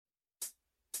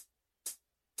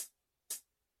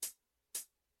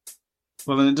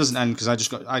Well, then it doesn't end because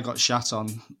I got shat on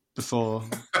before.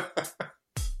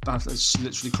 I've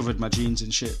literally covered my jeans in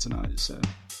shit tonight. So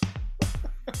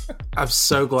I'm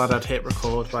so glad I'd hit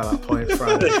record by that point,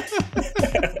 Friday.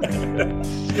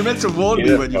 You're meant to warn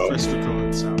me when you press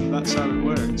record, Sam. That's how it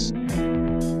works.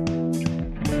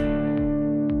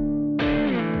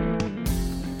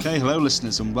 Okay, hello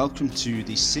listeners, and welcome to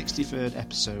the 63rd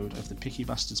episode of the Picky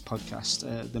Bastards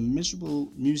podcast, the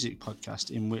miserable music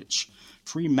podcast in which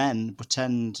three men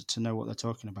pretend to know what they're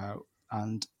talking about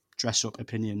and dress up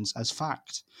opinions as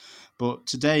fact. But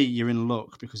today you're in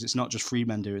luck because it's not just three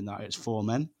men doing that; it's four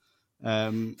men.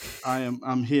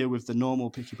 I'm here with the normal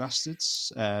Picky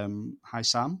Bastards. Hi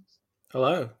Sam.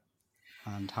 Hello.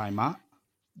 And hi Matt.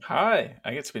 Hi,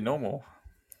 I get to be normal.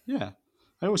 Yeah,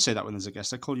 I always say that when there's a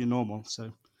guest. I call you normal,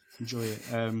 so enjoy it.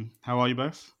 How are you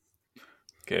both?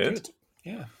 Good.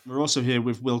 Yeah. We're also here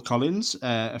with Will Collins,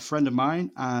 a friend of mine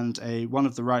and one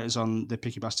of the writers on the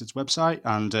Picky Bastards website.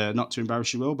 And not to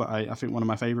embarrass you, Will, but I think one of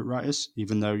my favourite writers,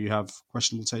 even though you have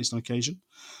questionable taste on occasion.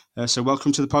 So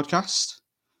welcome to the podcast.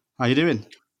 How you doing?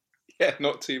 Yeah,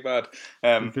 not too bad.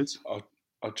 Good.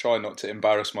 I'll try not to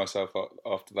embarrass myself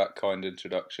after that kind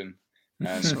introduction.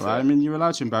 That's all right. I mean, you're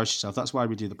allowed to embarrass yourself. That's why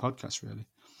we do the podcast, really.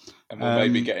 And we'll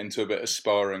maybe get into a bit of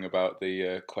sparring about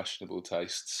the questionable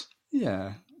tastes.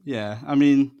 Yeah. I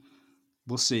mean,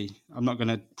 we'll see. I'm not going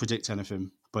to predict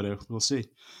anything, but we'll see.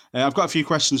 I've got a few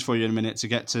questions for you in a minute to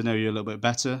get to know you a little bit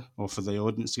better, or for the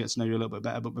audience to get to know you a little bit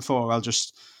better. But before,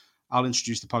 I'll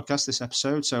introduce the podcast this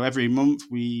episode. So every month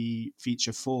we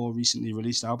feature 4 recently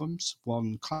released albums,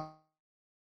 one classic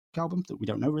album that we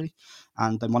don't know really,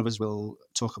 and then one of us will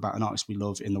talk about an artist we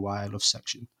love in the Why I Love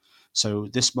section. So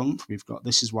this month we've got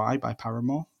This Is Why by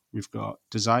Paramore. We've got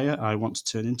Desire, I Want to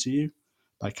Turn Into You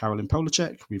by Carolyn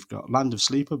Polachek. We've got Land of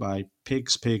Sleeper by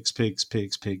Pigs. We've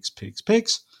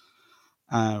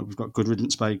got Good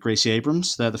Riddance by Gracie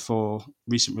Abrams. They're the 4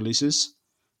 recent releases.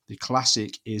 The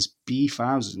classic is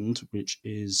B1000, which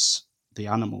is the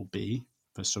animal bee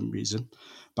for some reason,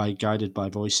 by Guided by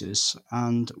Voices.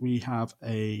 And we have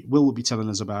Will will be telling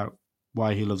us about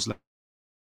why he loves Leonard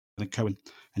Cohen,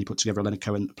 and he put together a Leonard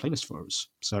Cohen playlist for us.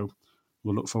 So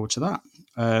we'll look forward to that.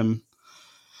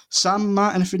 Sam,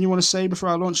 Matt, anything you want to say before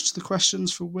I launch into the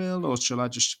questions for Will, or shall I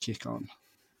just kick on?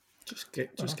 Just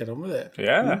get on with it.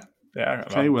 Yeah.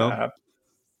 Okay, Will.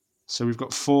 So we've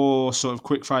got 4 sort of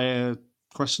quick fire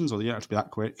questions, or you don't have to be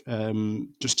that quick,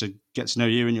 just to get to know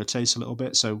you and your taste a little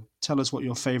bit. So tell us what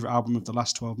your favourite album of the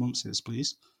last 12 months is,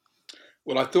 please.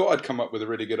 Well, I thought I'd come up with a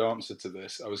really good answer to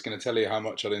this. I was going to tell you how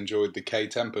much I'd enjoyed the K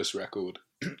Tempest record.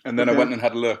 And then I went and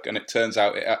had a look, and it turns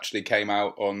out it actually came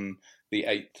out on the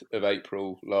 8th of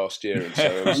April last year. And so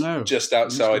it was just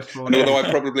outside. And although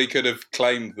I probably could have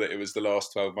claimed that it was the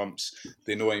last 12 months,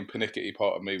 the annoying panicky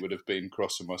part of me would have been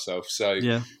cross with myself. So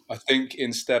yeah. I think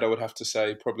instead I would have to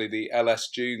say probably the LS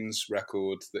Dunes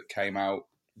record that came out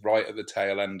right at the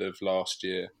tail end of last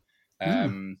year.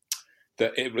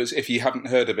 That it was, if you haven't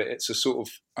heard of it, it's a sort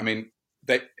of, I mean,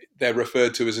 they're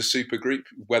referred to as a supergroup.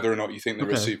 Whether or not you think they're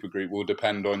a supergroup will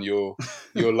depend on your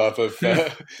love of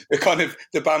the kind of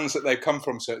the bands that they've come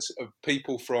from. So it's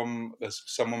people from, there's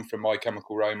someone from My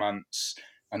Chemical Romance,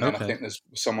 and then I think there's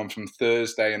someone from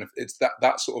Thursday, and it's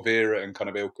that sort of era and kind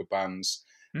of ilk of bands.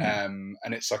 And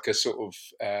it's like a sort of,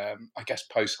 I guess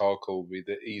post-hardcore would be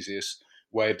the easiest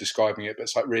way of describing it, but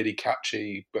it's like really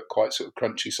catchy but quite sort of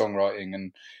crunchy songwriting,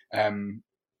 and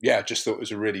just thought it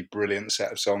was a really brilliant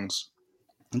set of songs.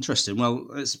 Interesting. Well,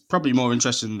 it's probably more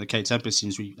interesting than the K Tempest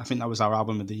seems. I think that was our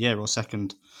album of the year, or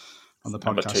second on the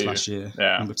podcast last year.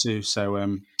 Yeah. Number 2. So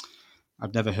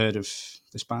I've never heard of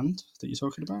this band that you're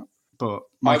talking about, but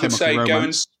I would say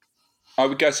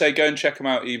go and check them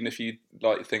out, even if you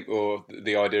think or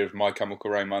the idea of My Chemical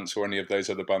Romance or any of those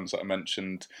other bands that I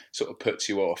mentioned sort of puts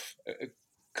you off,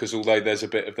 because although there's a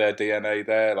bit of their DNA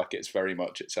there, like it's very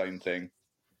much its own thing.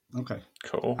 Okay,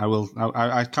 cool.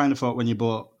 I kind of thought when you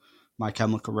brought My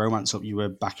Chemical Romance up, you were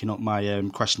backing up my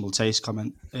questionable taste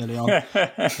comment early on,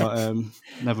 but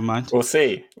never mind. We'll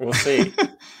see. Okay,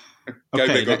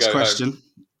 next question.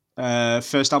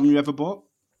 First album you ever bought?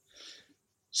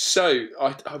 So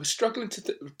I was struggling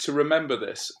to remember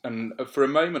this, and for a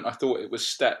moment I thought it was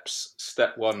Step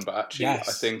 1, but actually I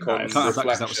think on reflection,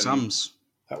 that was Sam's.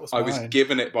 I was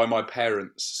given it by my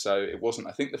parents, so it wasn't.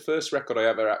 I think the first record I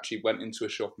ever actually went into a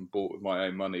shop and bought with my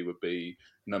own money would be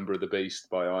Number of the Beast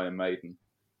by Iron Maiden.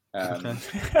 Okay.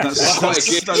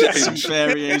 That's some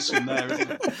variation there,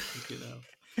 isn't it?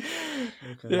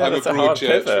 Okay. I'm a broad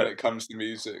church when it comes to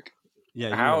music.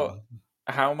 Yeah.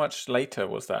 How much later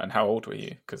was that, and how old were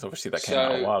you? Because obviously that came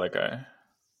out a while ago.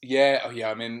 Yeah.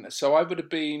 I mean, so I would have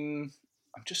been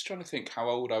I'm just trying to think how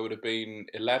old I would have been,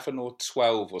 11 or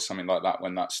 12 or something like that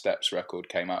when that Steps record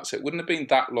came out. So it wouldn't have been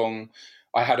that long.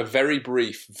 I had a very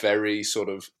brief, very sort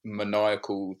of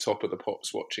maniacal Top of the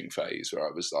Pops watching phase where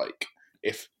I was like,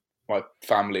 if my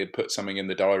family had put something in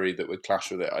the diary that would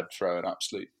clash with it, I'd throw an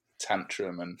absolute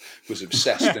tantrum and was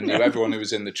obsessed and knew everyone who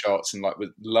was in the charts and like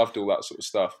loved all that sort of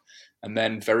stuff. And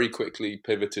then very quickly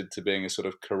pivoted to being a sort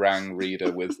of Kerrang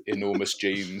reader with enormous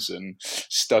jeans and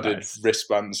studded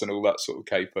wristbands and all that sort of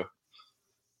caper.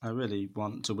 I really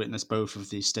want to witness both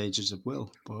of these stages of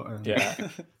Will, but Yeah.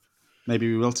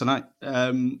 maybe we will tonight.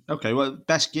 Okay, well,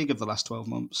 best gig of the last 12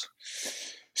 months.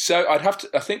 So I'd have to.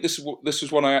 I think this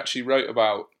was one I actually wrote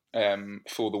about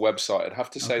for the website. I'd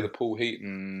have to say the Paul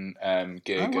Heaton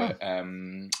gig at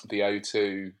the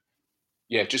O2.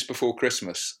 Yeah, just before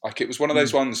Christmas. Like it was one of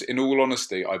those ones. In all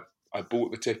honesty, I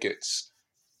bought the tickets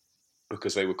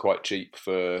because they were quite cheap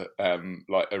for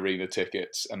like arena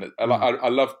tickets, and I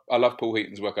love Paul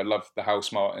Heaton's work. I love the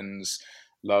House Martins.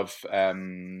 Love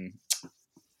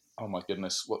oh my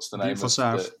goodness, what's the name? Beautiful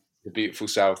South. The Beautiful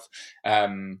South.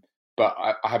 But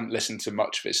I haven't listened to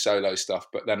much of his solo stuff.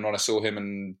 But then when I saw him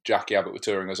and Jackie Abbott were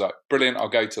touring, I was like, brilliant, I'll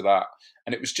go to that.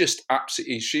 And it was just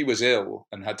absolutely, she was ill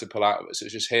and had to pull out of it. So it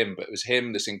was just him, but it was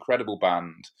him, this incredible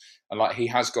band. And like, he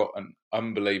has got an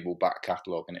unbelievable back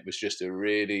catalogue. And it was just a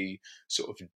really sort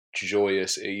of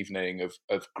joyous evening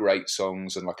of great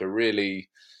songs and like a really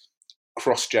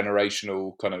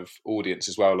cross-generational kind of audience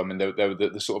as well. I mean, they were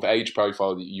the sort of age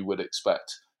profile that you would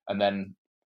expect. And then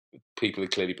people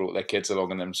had clearly brought their kids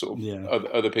along and then sort of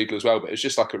other people as well. But it was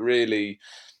just like it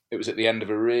was at the end of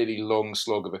a really long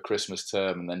slog of a Christmas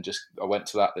term. And then I went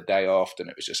to that the day after and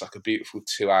it was just like a beautiful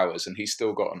 2 hours and he's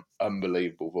still got an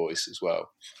unbelievable voice as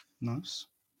well. Nice.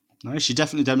 You're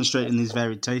definitely demonstrating these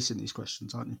varied tastes in these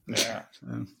questions, aren't you? Yeah.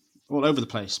 All over the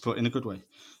place, but in a good way.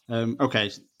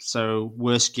 Okay, so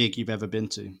worst gig you've ever been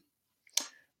to?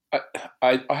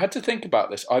 I had to think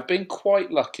about this. I've been quite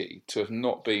lucky to have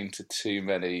not been to too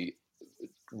many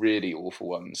really awful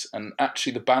ones. And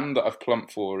actually the band that I've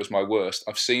plumped for as my worst,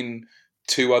 I've seen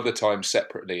 2 other times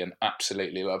separately and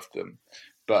absolutely loved them.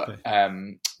 But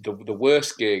the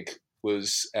worst gig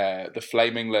was the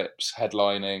Flaming Lips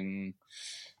headlining,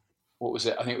 what was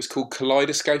it? I think it was called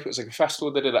Kaleidoscope. It was like a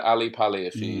festival they did at Ali Pali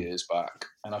a few years back.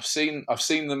 And I've seen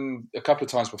them a couple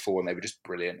of times before and they were just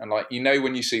brilliant. And like, you know,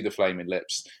 when you see the Flaming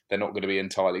Lips, they're not going to be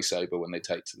entirely sober when they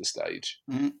take to the stage.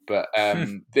 Mm-hmm. But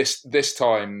this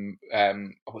time,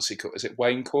 what's he called? Is it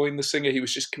Wayne Coyne, the singer? He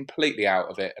was just completely out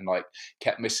of it and like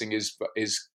kept missing his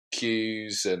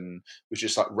cues and was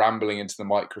just like rambling into the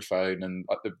microphone, and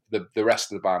like the rest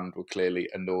of the band were clearly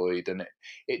annoyed, and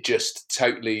it just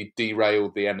totally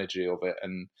derailed the energy of it.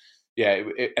 And yeah,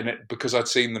 because I'd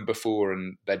seen them before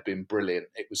and they'd been brilliant,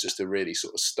 it was just a really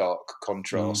sort of stark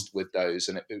contrast with those,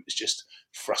 and it was just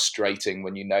frustrating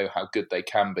when you know how good they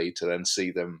can be to then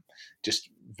see them just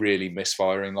really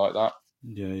misfiring like that.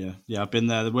 Yeah, I've been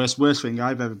there. The worst thing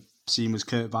I've ever seen was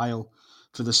Kurt Vile.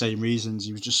 For the same reasons,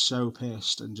 he was just so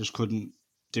pissed and just couldn't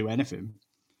do anything.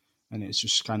 And it's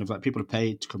just kind of like, people are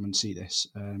paid to come and see this.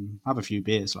 Have a few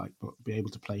beers, but be able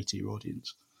to play to your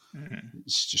audience. Mm-hmm.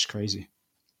 It's just crazy.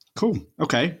 Cool.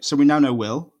 Okay, so we now know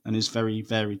Will and his very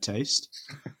varied taste.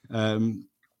 And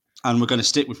we're going to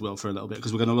stick with Will for a little bit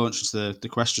because we're going to launch the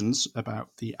questions about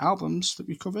the albums that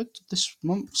we covered this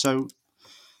month. So,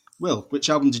 Will, which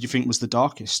album did you think was the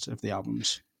darkest of the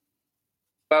albums?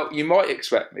 Well, you might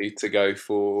expect me to go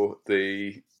for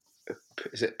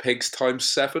is it Pigs times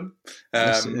 7?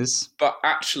 Yes, it is. But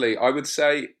actually, I would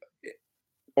say,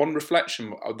 on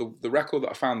reflection, the record that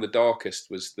I found the darkest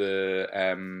was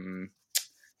the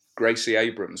Gracie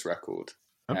Abrams record.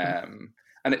 Okay.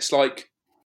 And it's like,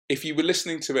 if you were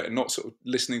listening to it and not sort of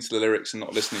listening to the lyrics and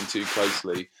not listening too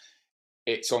closely,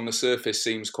 it's on the surface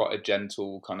seems quite a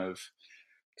gentle kind of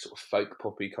sort of folk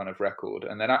poppy kind of record.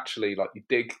 And then actually, like, you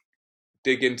dig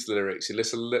into the lyrics, you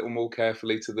listen a little more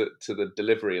carefully to the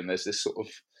delivery, and there's this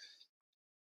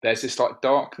like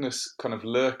darkness kind of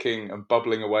lurking and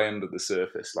bubbling away under the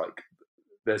surface. Like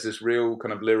there's this real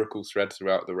kind of lyrical thread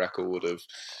throughout the record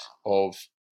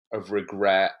of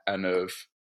regret and of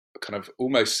kind of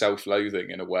almost self-loathing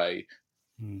in a way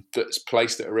that's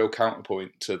placed at a real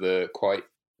counterpoint to the quite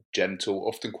gentle,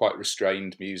 often quite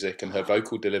restrained music, and her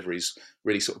vocal delivery's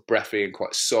really sort of breathy and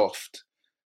quite soft,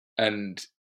 and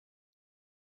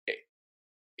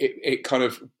it kind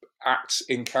of acts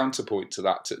in counterpoint to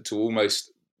that, to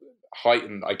almost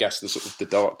heighten, I guess, the sort of the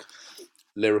dark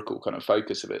lyrical kind of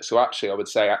focus of it. So actually, I would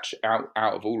say out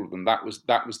of all of them, that was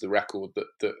the record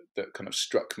that kind of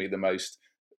struck me the most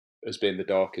as being the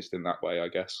darkest in that way, I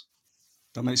guess.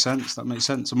 That makes sense.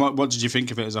 And what did you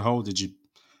think of it as a whole?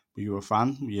 Were you a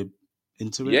fan? Were you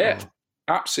into it? Yeah, Or?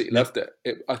 absolutely loved it.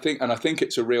 I think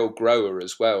it's a real grower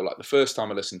as well. Like the first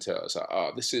time I listened to it, I was like,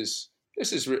 oh, this is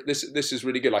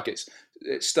really good. Like it's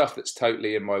stuff that's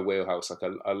totally in my wheelhouse. Like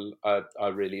I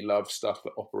really love stuff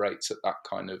that operates at that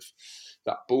kind of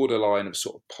that borderline of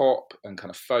sort of pop and kind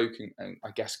of folk and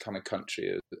I guess kind of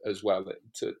country as well,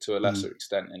 to a lesser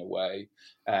extent in a way.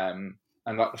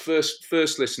 And like the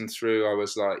first listen through,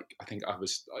 I think I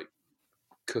was like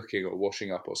cooking or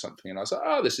washing up or something, and I was like,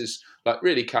 oh, this is like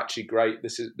really catchy, great.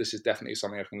 This is definitely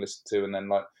something I can listen to. And then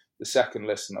like the second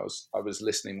listen, I was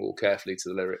listening more carefully to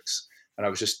the lyrics, and I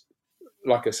was just,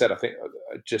 like I said, I think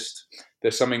just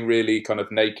there's something really kind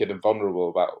of naked and vulnerable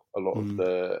about a lot of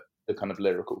the kind of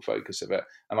lyrical focus of it.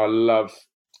 And I love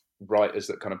writers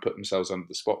that kind of put themselves under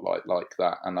the spotlight like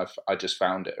that. And I just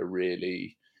found it a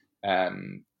really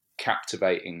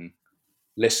captivating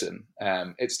listen.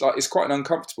 It's quite an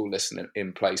uncomfortable listen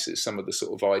in places. Some of the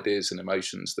sort of ideas and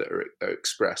emotions that are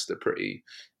expressed are pretty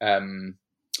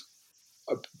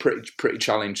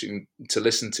challenging to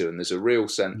listen to, and there's a real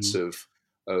sense of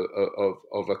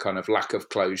a kind of lack of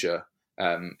closure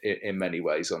in many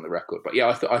ways on the record. But yeah,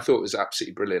 I thought it was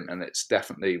absolutely brilliant, and it's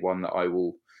definitely one that I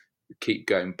will keep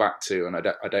going back to. And I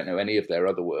don't know any of their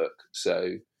other work,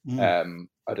 so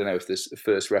I don't know if this is the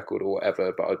first record or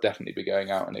whatever, but I'll definitely be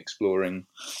going out and exploring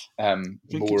more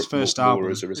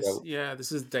as a result.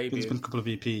 This is the debut. There's been a couple of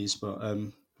EPs, but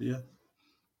yeah.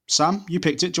 Sam, you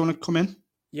picked it. Do you want to come in?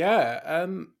 Yeah,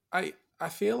 I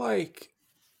feel like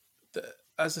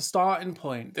as a starting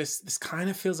point, this kind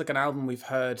of feels like an album we've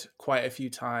heard quite a few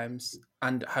times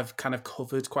and have kind of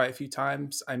covered quite a few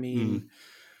times. I mean,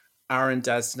 Aaron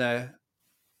Dessner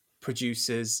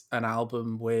produces an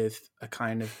album with a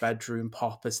kind of bedroom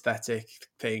pop aesthetic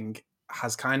thing,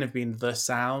 has kind of been the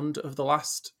sound of the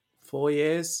last 4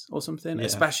 years or something,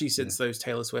 especially since those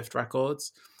Taylor Swift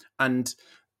records. And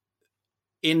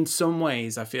in some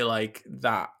ways, I feel like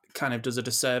that kind of does a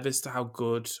disservice to how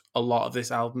good a lot of this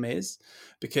album is,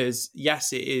 because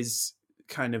yes, it is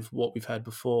kind of what we've heard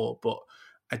before, but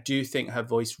I do think her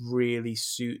voice really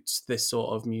suits this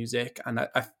sort of music. And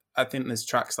I think there's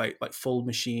tracks like Full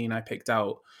Machine I picked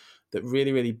out that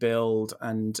really, really build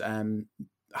and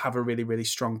have a really, really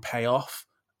strong payoff.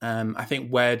 I think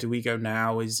Where Do We Go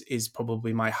Now is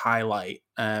probably my highlight.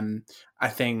 I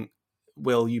think,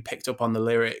 Will, you picked up on the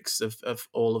lyrics of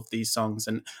all of these songs,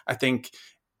 and I think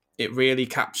it really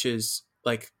captures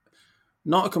like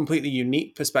not a completely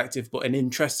unique perspective, but an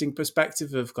interesting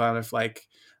perspective of kind of like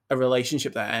a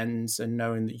relationship that ends and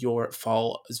knowing that you're at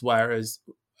fault as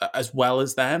well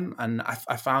as them. And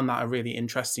I found that a really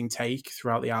interesting take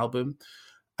throughout the album.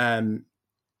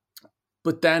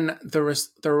 But then there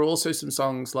are also some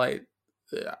songs like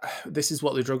This Is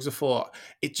What the Drugs Are For.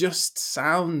 It just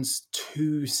sounds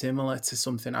too similar to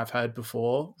something I've heard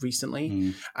before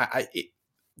recently.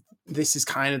 This is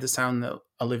kind of the sound that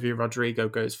Olivia Rodrigo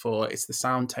goes for. It's the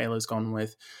sound Taylor's gone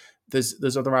with.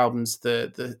 There's other albums.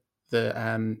 The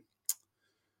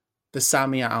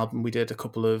Samia album we did a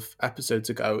couple of episodes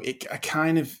ago, it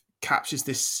kind of captures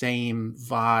this same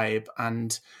vibe,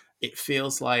 and it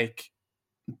feels like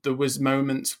there was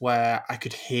moments where I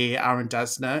could hear Aaron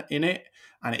Dessner in it,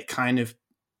 and it kind of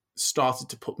started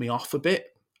to put me off a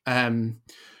bit. And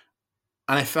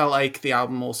I felt like the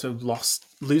album also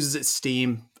loses its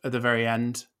steam at the very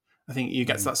end. I think you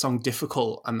get to that song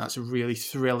Difficult, and that's a really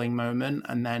thrilling moment.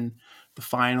 And then the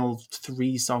final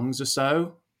 3 songs or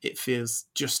so, it feels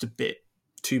just a bit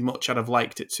too much. I'd have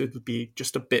liked it to be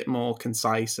just a bit more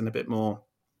concise and a bit more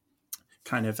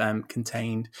kind of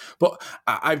contained. But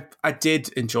I did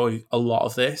enjoy a lot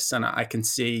of this, and I can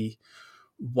see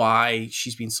why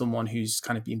she's been someone who's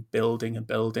kind of been building and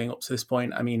building up to this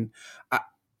point. I mean, I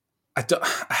don't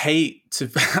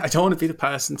want to be the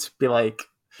person to be like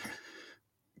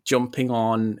jumping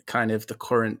on kind of the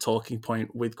current talking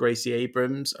point with Gracie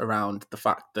Abrams around the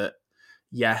fact that,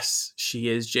 yes, she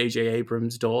is J.J.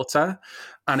 Abrams' daughter.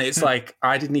 And it's like,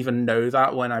 I didn't even know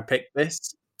that when I picked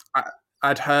this.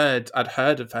 I'd heard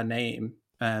of her name.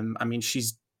 I mean,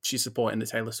 she's supporting the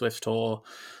Taylor Swift tour.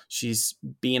 She's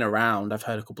been around. I've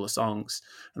heard a couple of songs,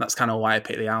 and that's kind of why I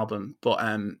picked the album. But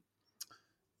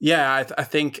yeah, I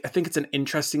think it's an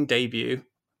interesting debut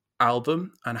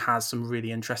album and has some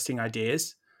really interesting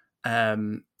ideas.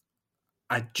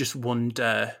 I just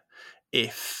wonder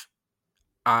if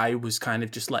I was kind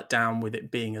of just let down with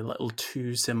it being a little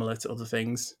too similar to other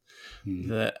things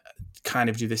that kind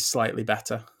of do this slightly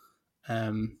better.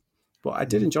 But I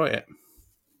did enjoy it.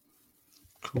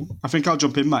 Cool. I think I'll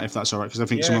jump in, Matt, if that's all right, because I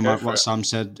think some go of for what it. Sam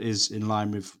said is in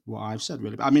line with what I've said,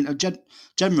 really. But I mean,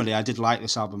 generally, I did like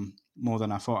this album more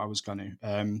than I thought I was going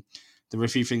to. There were a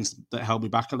few things that held me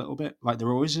back a little bit, like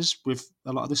there always is with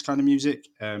a lot of this kind of music.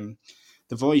 The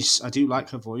voice, I do like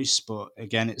her voice, but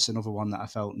again, it's another one that I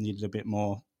felt needed a bit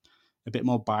more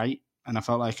bite. And I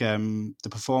felt like the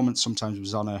performance sometimes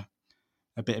was on a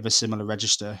bit of a similar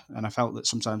register, and I felt that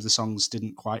sometimes the songs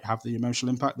didn't quite have the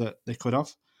emotional impact that they could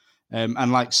have.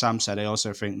 And like Sam said, I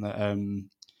also think that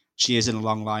she is in a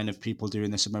long line of people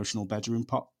doing this emotional bedroom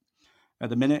pop at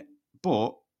the minute.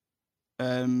 But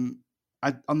on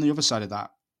the other side of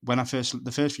that, when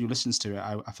the first few listens to it,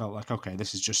 I felt like, okay,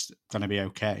 this is just going to be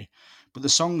okay. But the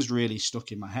songs really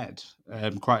stuck in my head,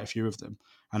 quite a few of them,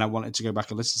 and I wanted to go back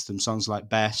and listen to them. Songs like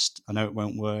Best, I Know It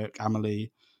Won't Work,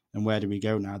 Amelie, and Where Do We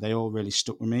Go Now? They all really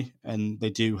stuck with me, and they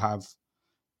do have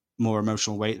more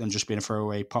emotional weight than just being a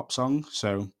throwaway pop song.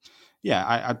 So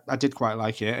yeah, I did quite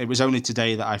like it. It was only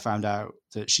today that I found out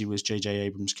that she was J.J.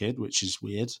 Abrams' kid, which is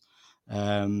weird.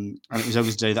 And it was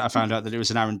only today that I found out that it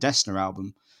was an Aaron Dessner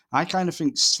album. I kind of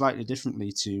think slightly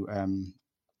differently to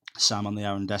Sam on the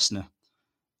Aaron Dessner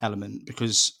element,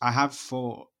 because I have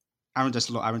thought Aaron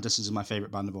Dessner. Look, Aaron Dessner is my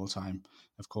favorite band of all time.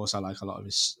 Of course, I like a lot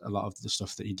of the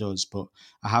stuff that he does, but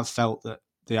I have felt that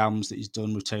the albums that he's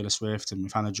done with Taylor Swift and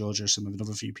with Hannah Georgia, some of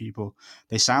another few people,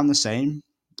 they sound the same.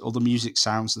 All the music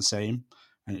sounds the same,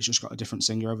 and it's just got a different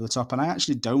singer over the top. And I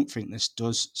actually don't think this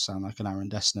does sound like an Aaron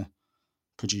Dessner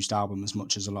produced album as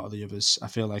much as a lot of the others. I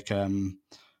feel like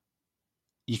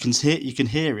you can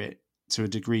hear it to a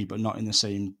degree, but not in the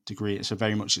same degree. It's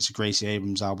a Gracie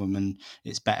Abrams album, and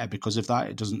it's better because of that.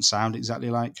 It doesn't sound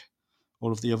exactly like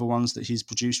all of the other ones that he's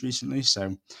produced recently.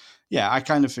 So, yeah, I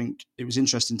kind of think it was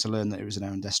interesting to learn that it was an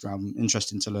Aaron Dessner album.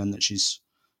 Interesting to learn that she's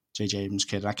J.J. Abrams'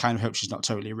 kid. And I kind of hope she's not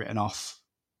totally written off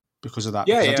because of that.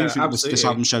 Yeah, because yeah, I do think absolutely. this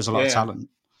album shows a lot of talent.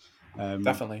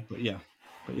 Definitely. But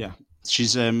yeah,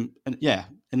 she's an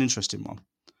interesting one.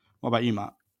 What about you,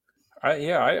 Matt?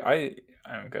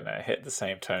 I'm gonna hit the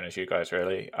same tone as you guys.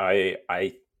 Really,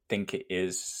 I think it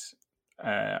is.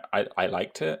 I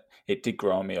liked it. It did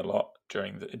grow on me a lot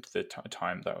during the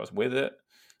time that I was with it.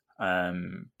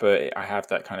 But I have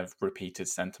that kind of repeated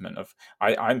sentiment of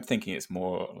I'm thinking it's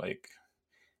more like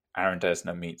Aaron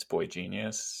Dessner meets Boy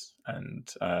Genius, and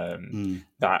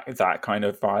that kind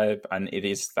of vibe, and it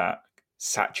is that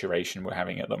saturation we're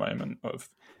having at the moment of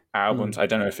albums. I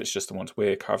don't know if it's just the ones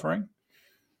we're covering.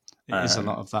 It is a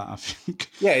lot of that, I think.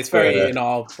 Yeah, it's very in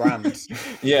our brand.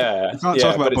 Yeah, we can't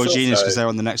talk about Boy Genius because also, they're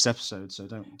on the next episode, so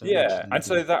don't yeah, and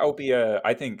so that'll be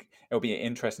I think it'll be an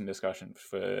interesting discussion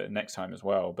for next time as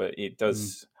well. But it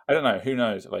does. I don't know. Who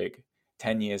knows? Like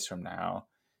 10 years from now,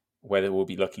 whether we'll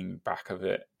be looking back of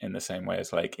it in the same way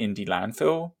as like Indie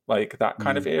Landfill, like that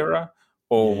kind of era,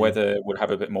 or whether we'll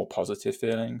have a bit more positive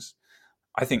feelings.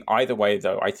 I think either way,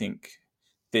 though, I think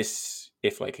this,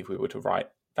 if we were to write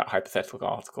that hypothetical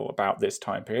article about this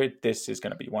time period, this is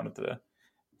going to be one of the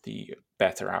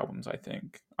better albums. I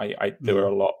think there were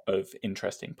a lot of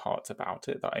interesting parts about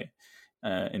it that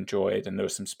I enjoyed, and there were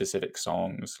some specific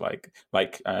songs like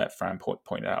Fran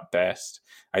pointed out, Best.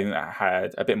 I think that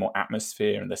had a bit more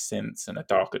atmosphere and the synths and a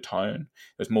darker tone.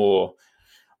 It was more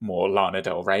Lana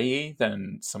Del Rey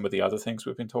than some of the other things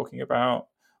we've been talking about.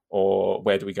 Or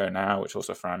Where Do We Go Now, which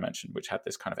also Fran mentioned, which had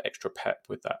this kind of extra pep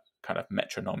with that kind of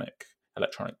metronomic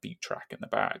electronic beat track in the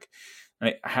back. And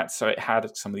it had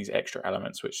some of these extra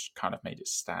elements which kind of made it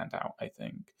stand out, I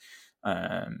think.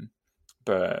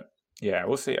 But yeah,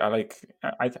 we'll see. I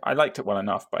liked it well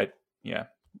enough, but I'm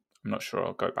not sure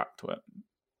I'll go back to it.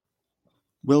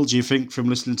 Will, do you think from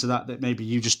listening to that maybe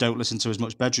you just don't listen to as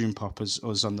much bedroom pop as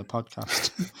us on the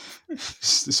podcast?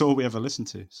 It's all we ever listen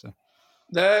to, so.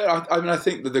 No, I mean, I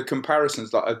think that the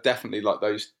comparisons, like, are definitely like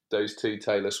those two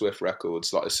Taylor Swift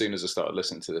records. Like, as soon as I started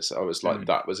listening to this, I was like,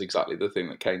 that was exactly the thing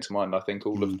that came to mind. I think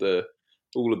all of the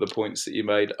points that you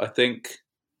made. I think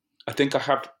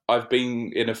I've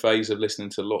been in a phase of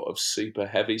listening to a lot of super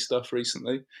heavy stuff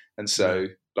recently, and so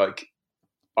like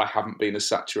I haven't been as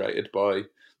saturated by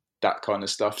that kind of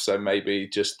stuff. So maybe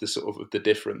just the sort of the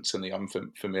difference and the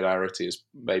unfamiliarity has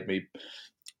made me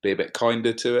be a bit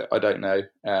kinder to it. I don't know.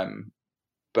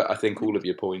 But I think all of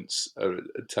your points are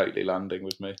totally landing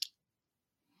with me.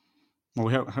 Well,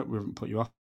 we hope we haven't put you off.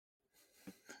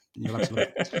 You'll have to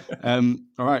look.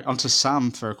 All right, on to Sam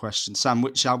for a question. Sam,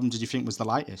 which album did you think was the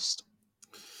lightest?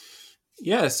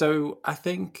 Yeah, so I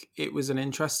think it was an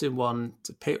interesting one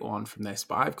to pick one from this,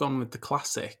 but I've gone with the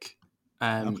classic,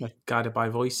 Guided by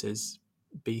Voices,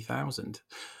 B1000.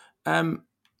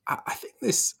 I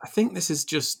think this is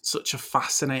just such a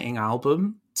fascinating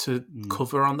album. to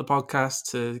cover on the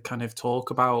podcast, to kind of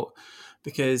talk about,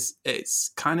 because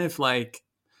it's kind of like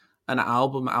an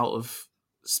album out of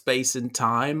space and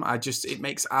time. It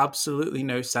makes absolutely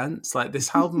no sense. Like,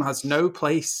 this album has no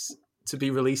place to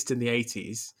be released in the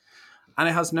 80s, and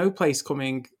it has no place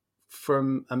coming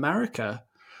from America.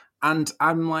 And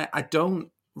I'm like, I don't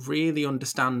really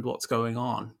understand what's going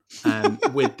on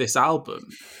with this album,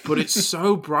 but it's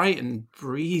so bright and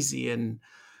breezy and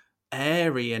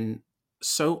airy and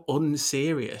so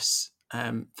unserious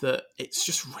that it's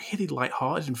just really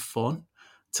lighthearted and fun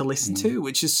to listen to,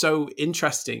 which is so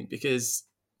interesting, because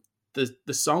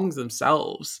the songs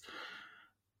themselves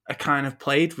are kind of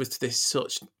played with this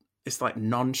like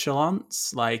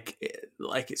nonchalance, like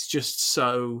it's just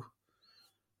so,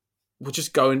 we're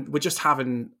just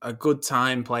having a good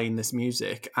time playing this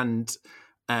music. And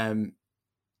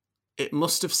it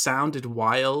must have sounded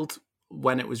wild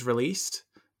when it was released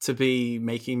to be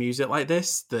making music like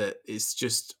this, that is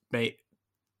just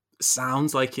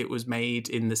sounds like it was made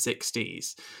in the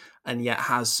 60s, and yet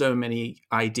has so many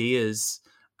ideas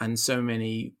and so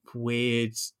many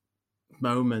weird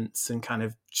moments and kind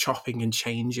of chopping and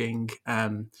changing.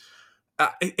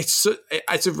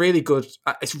 It's really good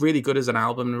as an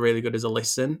album and really good as a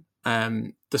listen.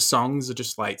 The songs are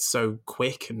just like so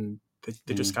quick, and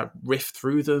they just kind of riff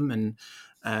through them. And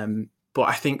but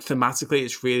I think thematically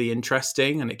it's really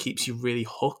interesting, and it keeps you really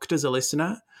hooked as a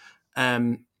listener.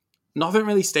 Nothing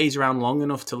really stays around long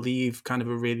enough to leave kind of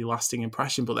a really lasting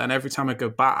impression, but then every time I go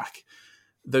back,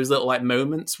 those little like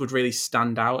moments would really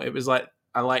stand out. It was like,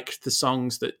 I liked the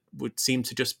songs that would seem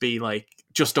to just be like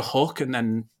just a hook and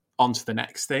then on to the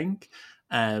next thing.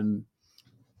 And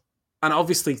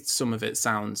obviously some of it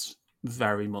sounds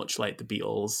very much like the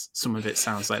Beatles. Some of it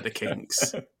sounds like the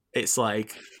Kinks. It's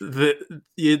like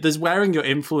there's wearing your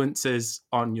influences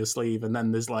on your sleeve, and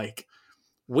then there's like,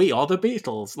 we are the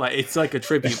Beatles. Like, it's like a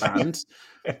tribute band,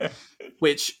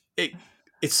 which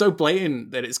it's so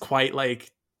blatant that it's quite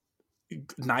like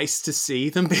nice to see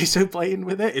them be so blatant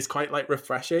with it. It's quite like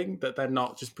refreshing that they're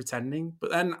not just pretending.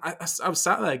 But then I was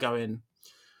sat there going,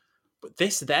 but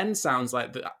this then sounds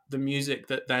like the music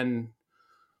that then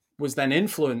was then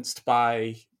influenced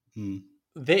by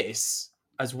this,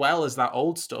 as well as that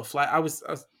old stuff. Like, I was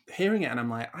hearing it, and I'm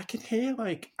like, I can hear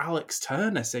like Alex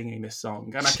Turner singing this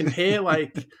song, and I can hear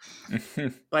like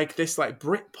like this like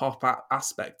Britpop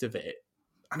aspect of it.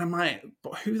 And I'm like,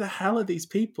 but who the hell are these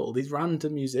people? These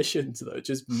random musicians that are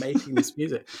just making this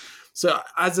music. So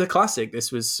as a classic,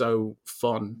 this was so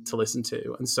fun to listen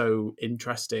to, and so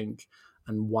interesting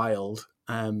and wild.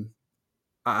 And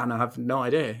I have no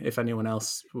idea if anyone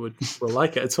else will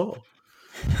like it at all.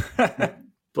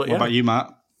 But what about you,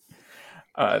 Matt?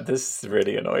 This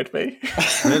really annoyed me.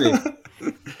 Really?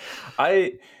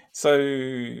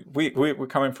 We're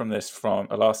coming from this from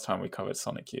last time we covered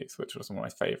Sonic Youth, which was one of my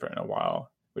favorite in a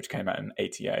while, which came out in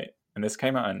 88, and this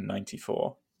came out in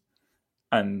 94,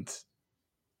 and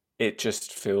it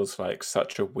just feels like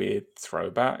such a weird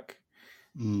throwback.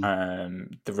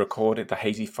 The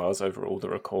hazy fuzz over all the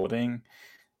recording,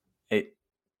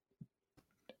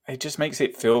 it just makes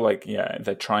it feel like, yeah,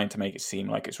 they're trying to make it seem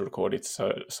like it's recorded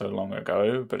so long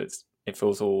ago, but it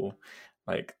feels all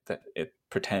like that, it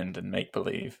pretend and make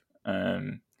believe.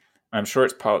 I'm sure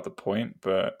it's part of the point,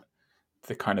 but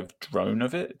the kind of drone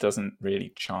of it doesn't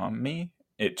really charm me.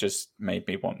 It just made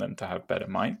me want them to have better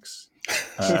mics.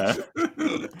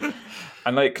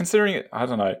 And like, considering it, I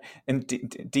don't know, and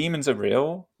Demons Are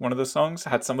Real, one of the songs,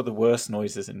 had some of the worst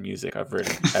noises in music I've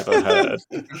really ever heard.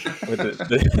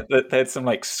 They had some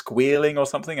like squealing or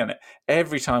something, and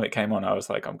every time it came on, I was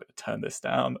like, I'm going to turn this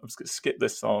down. I'm just going to skip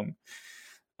this song.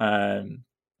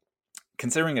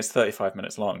 Considering it's 35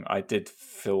 minutes long, I did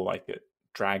feel like it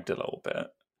dragged a little bit.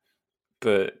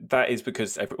 But that is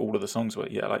because all of the songs were,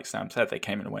 yeah, like Sam said, they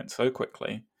came and went so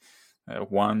quickly.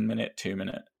 1 minute, 2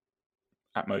 minute,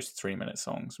 at most 3 minute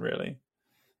songs, really.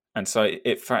 And so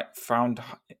I found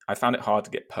it hard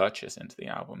to get purchase into the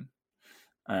album.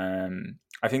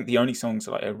 I think the only songs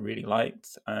that I really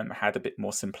liked had a bit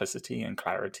more simplicity and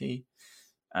clarity,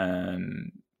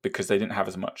 because they didn't have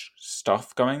as much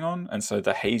stuff going on, and so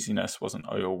the haziness wasn't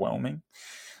overwhelming.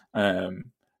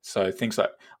 So things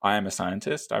like "I Am a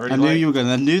Scientist," I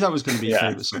knew that was going to be your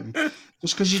favorite song.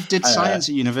 Just because you did science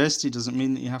at university doesn't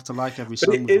mean that you have to like every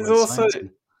song. It is also,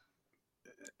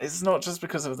 it's not just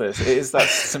because of this. It is that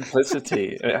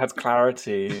simplicity. It has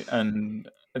clarity, and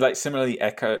like similarly,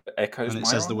 echoes. And it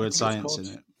says the word science in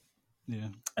it.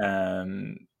 Yeah.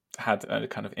 Had a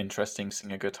kind of interesting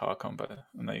singer guitar combo,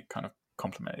 and they kind of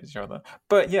complemented each other.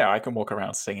 But yeah, I can walk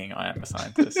around singing "I Am a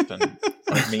Scientist," and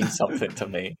it means something to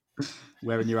me.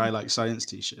 Wearing your "I Like Science"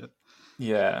 t-shirt.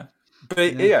 Yeah.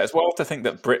 But yeah, it's wild to think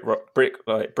that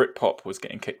Britpop was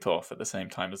getting kicked off at the same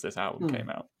time as this album came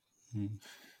out,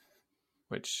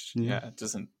 which it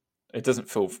doesn't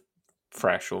feel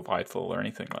fresh or vital or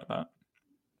anything like that.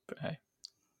 But hey,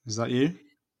 is that you?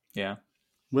 Yeah,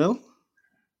 Will?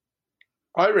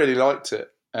 I really liked it.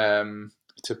 And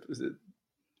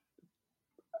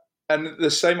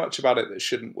there's so much about it that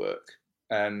shouldn't work,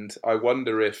 and I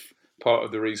wonder if part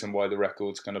of the reason why the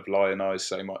record's kind of lionized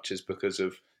so much is because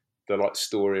of the like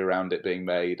story around it being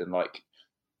made, and like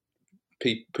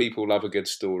people love a good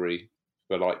story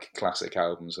for like classic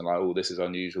albums, and like, oh, this is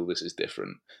unusual, this is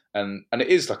different, and it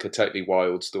is like a totally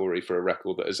wild story for a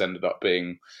record that has ended up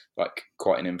being like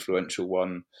quite an influential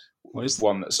one. What is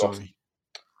one that's off.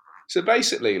 So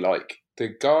basically, like the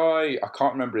guy, I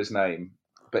can't remember his name,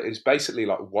 but it's basically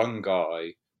like one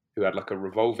guy who had like a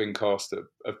revolving cast of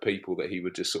people that he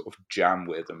would just sort of jam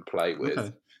with and play with.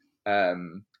 Okay.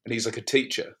 And he's like a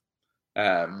teacher.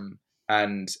 And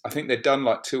I think they'd done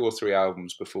like 2 or 3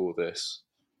 albums before this.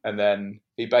 And then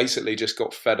he basically just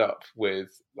got fed up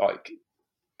with like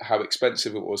how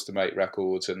expensive it was to make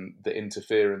records and the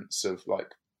interference of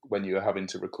like when you were having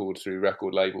to record through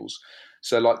record labels.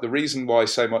 So like the reason why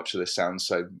so much of this sounds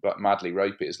so like madly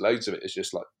ropey is loads of it is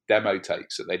just like demo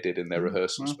takes that they did in their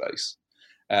rehearsal space.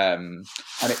 And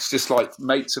it's just like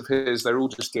mates of his, they're all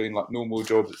just doing like normal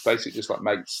jobs. It's basically just like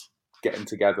mates getting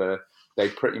together. They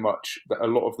pretty much, a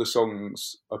lot of the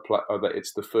songs are that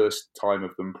it's the first time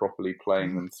of them properly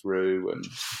playing them through. And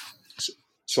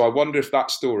so I wonder if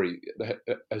that story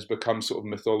has become sort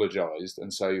of mythologized.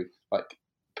 And so like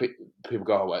people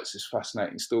go, oh, well, it's this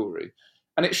fascinating story.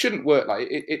 And it shouldn't work. Like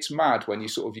it's mad when you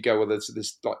go, well, there's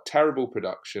this like terrible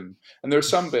production, and there are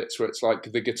some bits where it's like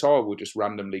the guitar will just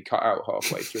randomly cut out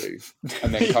halfway through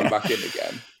and then come back in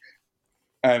again.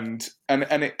 And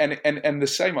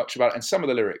there's so much about it, and some of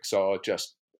the lyrics are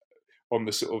just on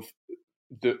the sort of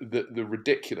the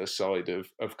ridiculous side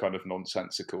of kind of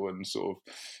nonsensical and sort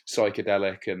of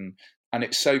psychedelic, and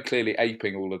it's so clearly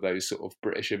aping all of those sort of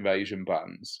British invasion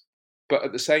bands. But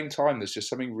at the same time, there's just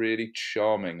something really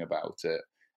charming about it.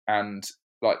 And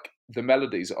like the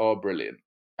melodies are brilliant.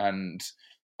 And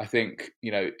I think,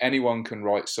 anyone can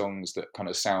write songs that kind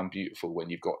of sound beautiful when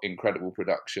you've got incredible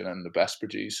production and the best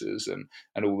producers and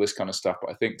all this kind of stuff.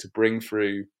 But I think to bring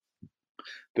through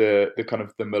the kind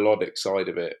of the melodic side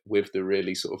of it with the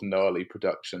really sort of gnarly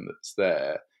production that's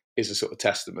there is a sort of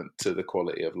testament to the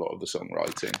quality of a lot of the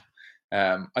songwriting.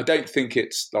 I don't think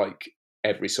it's like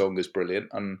every song is brilliant.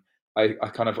 And I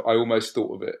almost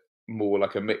thought of it more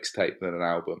like a mixtape than an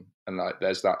album, and like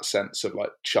there's that sense of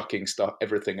like chucking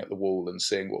everything at the wall and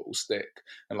seeing what will stick,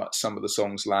 and like some of the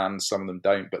songs land, some of them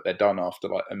don't, but they're done after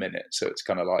like a minute, so it's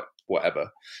kind of like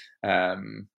whatever.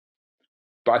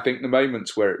 But I think the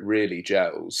moments where it really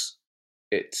gels,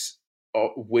 it's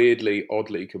weirdly,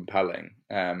 oddly compelling,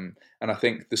 and I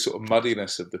think the sort of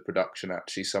muddiness of the production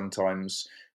actually sometimes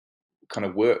kind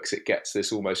of works. It gets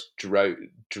this almost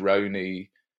droney,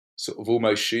 sort of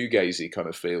almost shoegazy kind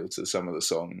of feel to some of the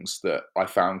songs that I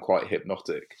found quite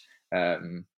hypnotic.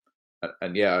 And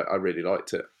yeah, I really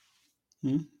liked it.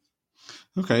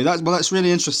 Okay, that's really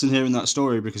interesting hearing that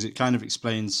story, because it kind of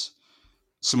explains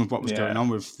some of what was going on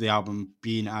with the album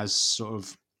being as sort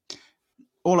of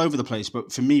all over the place.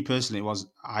 But for me personally, it was,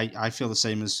 I feel the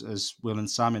same as Will and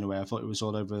Sam in a way. I thought it was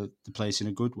all over the place in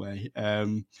a good way.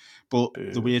 But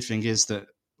the weird thing is that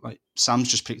like Sam's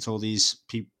just picked all these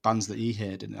bands that he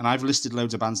heard, and I've listed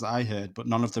loads of bands that I heard, but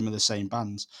none of them are the same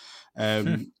bands.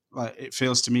 Like it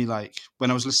feels to me like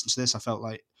when I was listening to this, I felt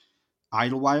like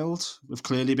Idlewild have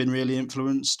clearly been really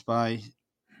influenced by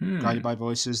Guided by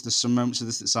Voices. There's some moments of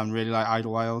this that sound really like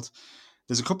Idlewild.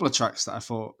 There's a couple of tracks that I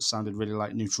thought sounded really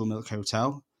like Neutral Milk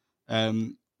Hotel,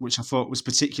 which I thought was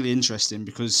particularly interesting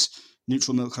because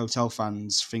Neutral Milk Hotel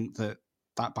fans think that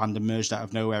band emerged out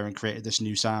of nowhere and created this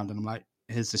new sound, and I'm like,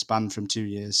 here's this band from 2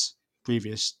 years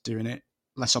previous doing it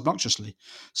less obnoxiously.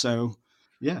 So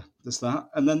yeah, there's that.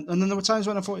 And then there were times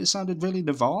when I thought it sounded really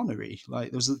Nirvana-y.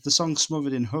 Like there was the song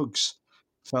Smothered in Hugs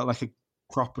felt like a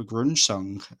proper grunge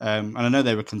song. And I know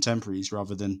they were contemporaries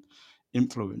rather than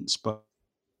influence, but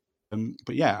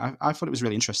yeah, I thought it was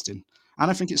really interesting.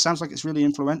 And I think it sounds like it's really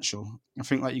influential. I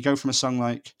think like you go from a song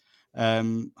like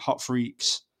Hot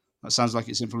Freaks, that sounds like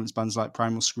it's influenced bands like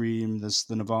Primal Scream, there's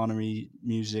the Nirvana-y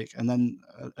music, and then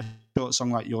a short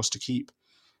song like Yours to Keep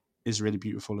is really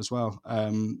beautiful as well.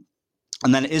 And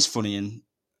then it is funny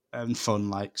and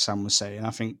fun, like Sam was saying. I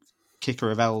think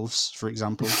Kicker of Elves, for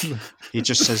example, he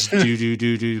just says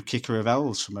do, Kicker of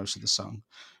Elves for most of the song.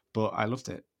 but I loved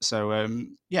it. So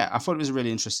yeah, I thought it was a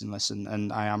really interesting listen,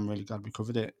 and I am really glad we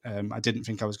covered it. I didn't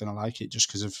think I was going to like it just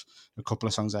because of a couple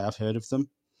of songs I have heard of them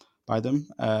by them.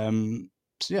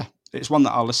 So yeah, it's one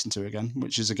that I'll listen to again,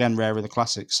 which is again rare with the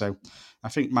classics. So I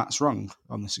think Matt's wrong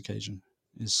on this occasion.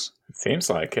 Is It seems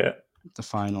like it. the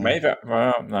final? Maybe.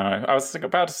 Well, no. I was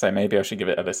about to say maybe I should give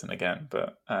it a listen again,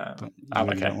 but I'm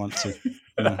okay. Don't want to.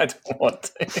 I don't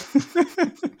want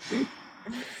to.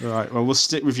 Right. Well, we'll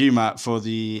stick with you, Matt, for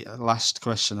the last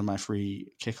question of my 3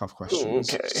 kickoff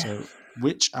questions. Okay. So,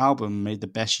 which album made the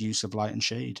best use of light and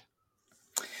shade?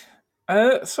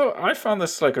 So I found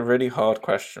this like a really hard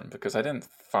question because I didn't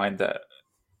find that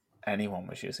anyone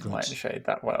was using light and shade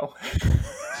that well.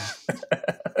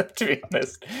 To be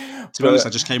honest. To be honest, I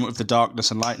just came up with the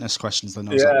darkness and lightness questions. Then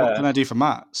I was like, what can I do for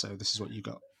Matt? So this is what you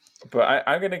got. But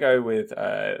I'm going to go with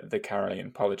the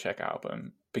Caroline Polachek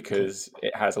album because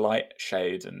it has light,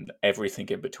 shade, and everything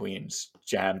in between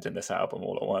jammed in this album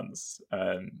all at once.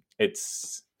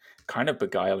 It's kind of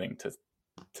beguiling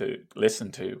to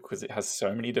listen to because it has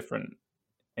so many different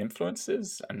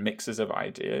influences and mixes of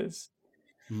ideas.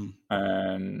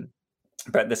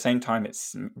 But at the same time,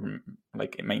 it's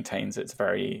like it maintains it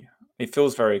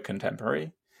feels very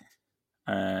contemporary.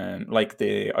 Like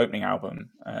the opening album,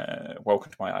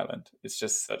 Welcome to My Island, it's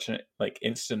just such an like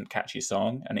instant catchy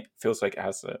song, and it feels like it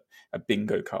has a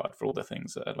bingo card for all the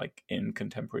things that are like in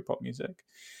contemporary pop music,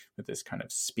 with this kind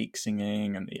of speak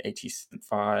singing and the 80s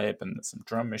vibe and some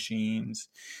drum machines,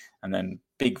 and then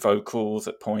big vocals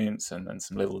at points, and then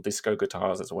some little disco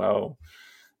guitars as well.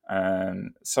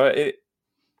 So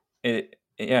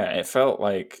it felt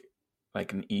like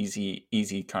an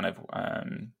easy kind of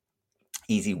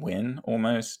easy win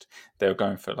almost. They were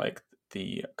going for like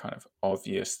the kind of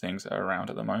obvious things that are around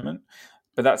at the moment.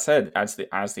 But that said, as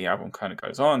the album kind of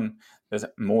goes on, there's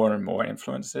more and more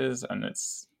influences, and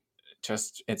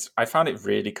I found it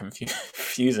really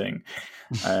confusing,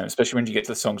 especially when you get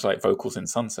to the songs like Vocals in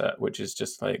Sunset, which is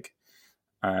just like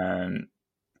I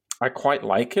quite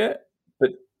like it, but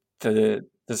there's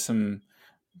some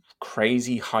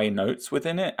crazy high notes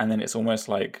within it, and then it's almost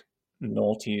like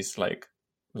noughties like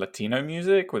Latino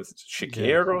music with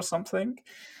Shakira or something,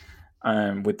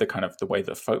 with the kind of the way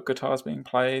the folk guitar is being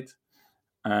played,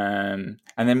 and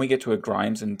then we get to a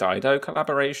Grimes and Dido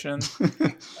collaboration,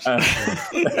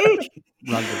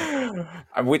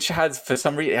 which has for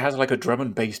some reason it has like a drum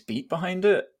and bass beat behind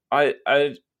it. I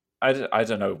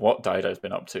don't know what Dido's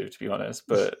been up to be honest,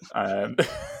 but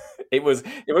it was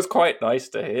quite nice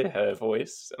to hear her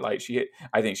voice. Like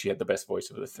I think she had the best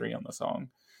voice of the 3 on the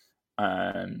song.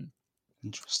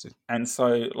 Interesting. And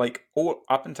so, like, all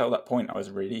up until that point, I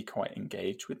was really quite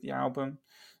engaged with the album,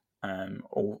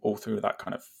 all through that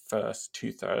kind of first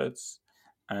 2/3,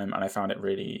 and I found it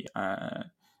really,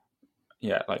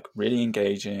 really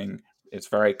engaging. It's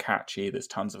very catchy. There's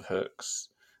tons of hooks.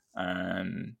 I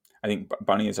think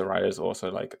Bunny is a Rider is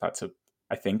also like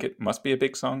I think it must be a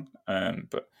big song,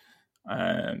 but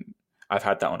I've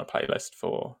had that on a playlist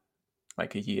for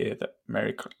like a year that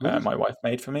my wife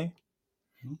made for me.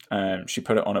 She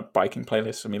put it on a biking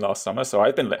playlist for me last summer, so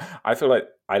I feel like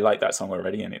I like that song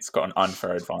already, and it's got an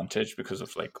unfair advantage because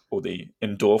of like all the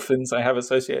endorphins I have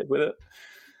associated with it.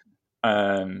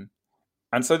 And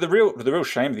so the real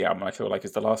shame of the album, I feel like,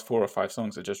 is the last 4 or 5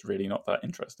 songs are just really not that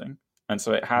interesting, and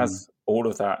so it has all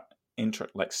of that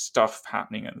like stuff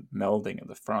happening and melding at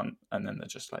the front, and then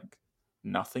there's just like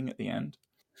nothing at the end.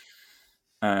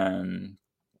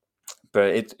 But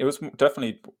it was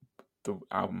definitely the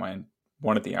album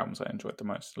one of the albums I enjoyed the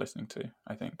most listening to,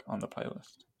 I think, on the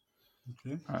playlist.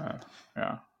 Okay.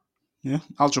 Yeah,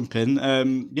 I'll jump in.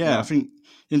 I think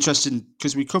interesting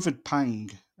because we covered Pang,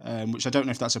 which I don't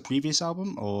know if that's a previous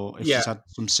album or if it's had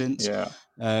some since. Yeah.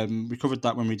 We covered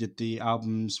that when we did the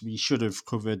albums we should have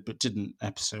covered but didn't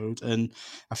episode, and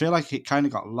I feel like it kind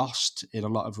of got lost in a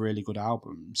lot of really good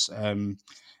albums.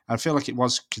 I feel like it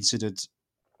was considered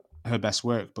her best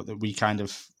work, but that we kind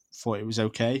of thought it was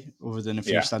okay, other than a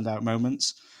few standout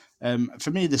moments.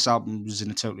 For me, this album was in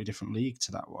a totally different league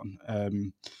to that one.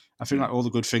 I think like all the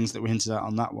good things that were hinted at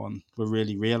on that one were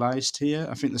really realised here.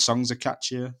 I think the songs are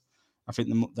catchier. I think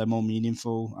they're more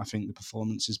meaningful. I think the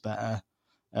performance is better.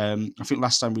 I think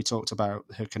last time we talked about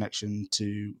her connection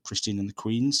to Christine and the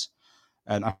Queens,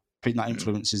 and I think that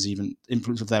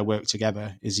influence of their work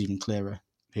together is even clearer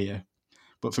here.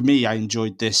 But for me, I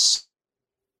enjoyed this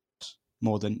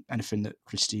more than anything that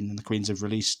Christine and the Queens have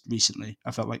released recently.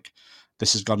 I felt like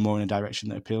this has gone more in a direction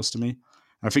that appeals to me.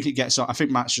 And I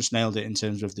think Matt's just nailed it in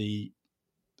terms of the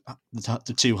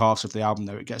 2 halves of the album,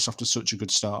 though. It gets off to such a good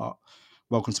start.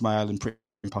 Welcome to My Island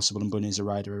Impossible and Bunny Is a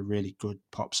Rider are really good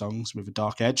pop songs with a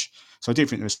dark edge. So I do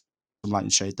think there's some light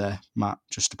and shade there, Matt,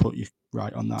 just to put you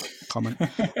right on that comment.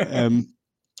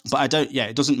 But I don't,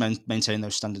 it doesn't maintain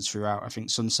those standards throughout. I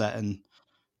think Sunset and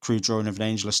Crude Drawing of an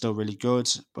Angel are still really good,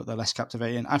 but they're less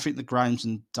captivating. I think the Grimes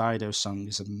and Dido song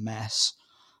is a mess.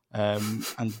 And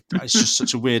it's just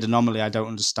such a weird anomaly. I don't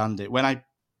understand it. When I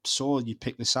saw you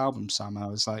pick this album, Sam, I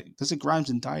was like, there's a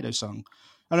Grimes and Dido song.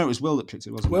 I know it was Will that picked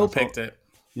it, wasn't it? Will picked it.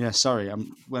 Yeah, sorry.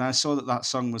 When I saw that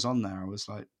song was on there, I was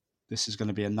like, this is going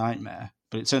to be a nightmare.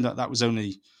 But it turned out that was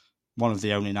only one of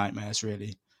the only nightmares,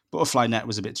 really. Butterfly Net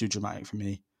was a bit too dramatic for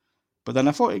me. But then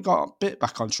I thought it got a bit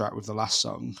back on track with the last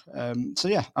song. So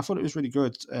yeah, I thought it was really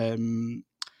good.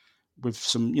 With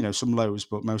some, some lows,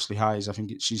 but mostly highs. I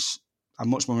think I'm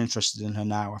much more interested in her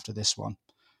now after this one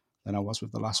than I was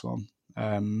with the last one.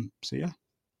 So yeah.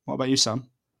 What about you, Sam?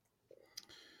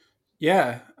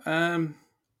 Yeah,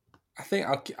 I think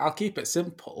I'll keep it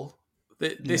simple.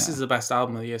 This is the best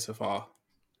album of the year so far.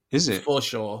 Is it? For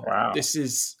sure. Wow. This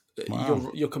is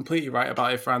you're completely right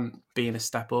about Fran being a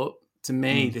step up. To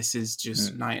me, this is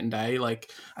just night and day.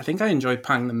 Like, I think I enjoyed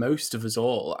Pang the most of us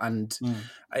all, and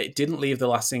it didn't leave the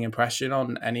lasting impression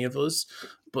on any of us.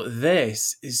 But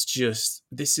this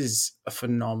is a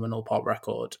phenomenal pop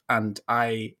record, and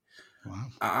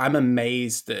I'm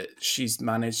amazed that she's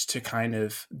managed to kind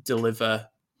of deliver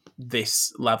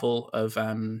this level of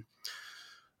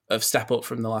step up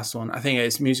from the last one. I think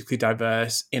it's musically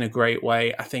diverse in a great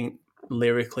way. I think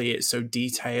lyrically it's so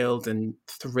detailed and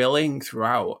thrilling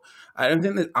throughout. I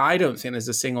don't think there's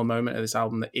a single moment of this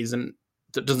album that doesn't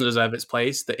deserve its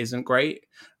place, that isn't great.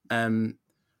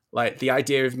 Like the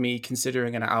idea of me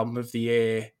considering an album of the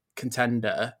year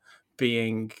contender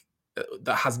being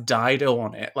that has Dido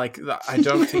on it, like I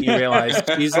don't think you realize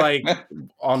she's like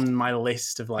on my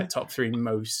list of like top 3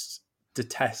 most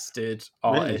detested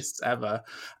artists ever.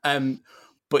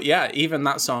 But yeah, even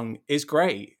that song is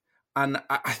great. And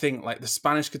I think like the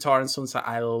Spanish guitar in Sunset,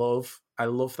 I love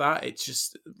that. It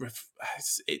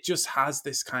just has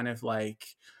this kind of like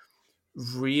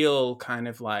real kind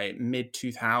of like mid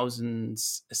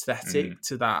 2000s aesthetic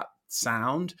to that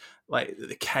sound, like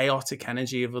the chaotic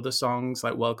energy of other songs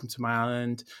like Welcome to My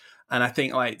Island. And I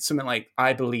think like something like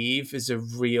I Believe is a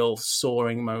real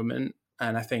soaring moment.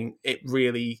 And I think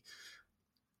Caroline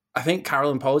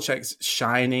Polachek's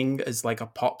shining as like a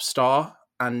pop star.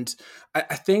 And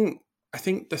I think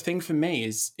the thing for me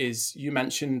is you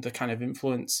mentioned the kind of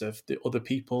influence of the other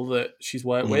people that she's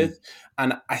worked with.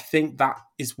 And I think that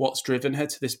is what's driven her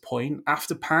to this point.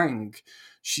 After Pang,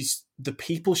 she's the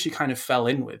people she kind of fell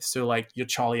in with. So like your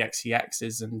Charlie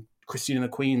XCXs and Christine and the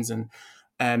Queens and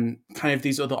kind of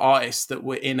these other artists that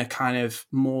were in a kind of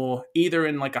more either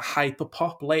in like a hyper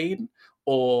pop lane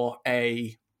or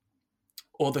the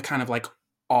kind of like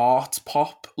art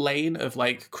pop lane of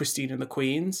like Christine and the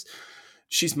Queens.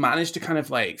 She's managed to kind of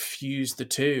like fuse the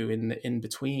two in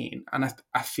between. And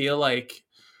I feel like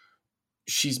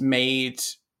she's kind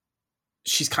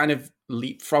of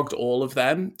leapfrogged all of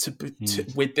them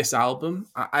with this album.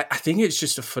 I think it's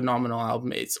just a phenomenal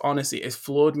album. It's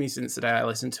floored me since the day I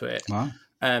listened to it. Wow.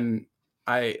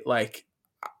 I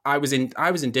was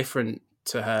indifferent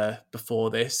to her before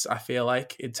this, I feel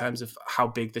like, in terms of how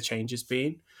big the change has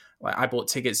been. Like I bought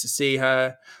tickets to see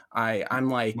her. I'm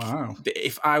like, wow.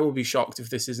 If I will be shocked if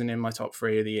this isn't in my top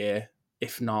 3 of the year,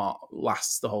 if not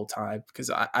lasts the whole time, because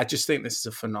I just think this is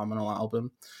a phenomenal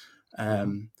album.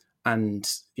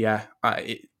 And yeah,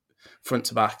 front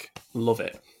to back, love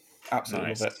it. Absolutely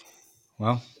nice. love it.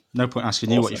 Well, no point asking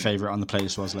you what your favourite on the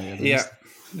playlist was later. Yeah.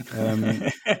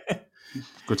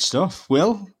 Good stuff.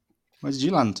 Will, where did you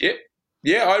land?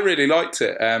 Yeah, I really liked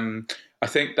it. I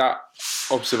think that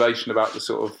observation about the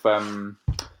sort of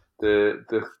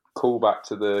the callback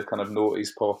to the kind of noughties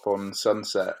pop on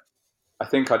Sunset, I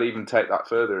think I'd even take that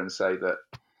further and say that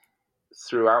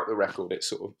throughout the record it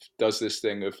sort of does this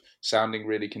thing of sounding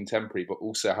really contemporary but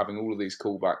also having all of these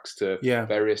callbacks to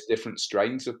various different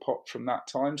strains of pop from that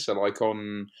time. So like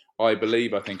on I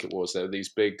Believe, I think it was, there were these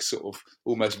big sort of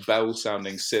almost bell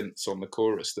sounding synths on the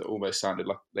chorus that almost sounded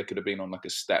like they could have been on like a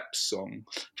Steps song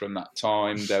from that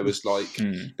time. There was like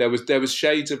there was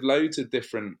shades of loads of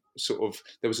different sort of,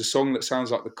 there was a song that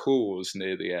sounds like The Cause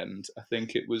near the end. I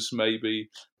think it was maybe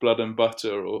Blood and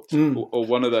Butter or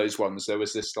one of those ones. There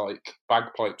was this like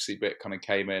bagpipesy bit kind of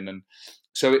came in, and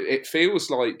so it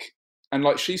feels like, and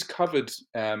like she's covered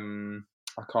I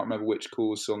can't remember which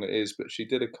Cause song it is, but she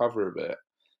did a cover of it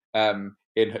in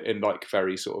like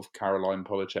very sort of Caroline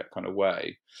Polachek kind of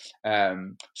way.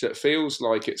 So it feels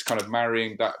like it's kind of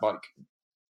marrying that like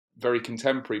very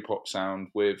contemporary pop sound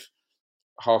with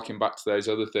harking back to those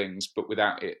other things, but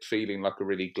without it feeling like a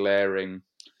really glaring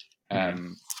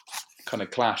kind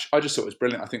of clash. I just thought it was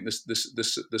brilliant. I think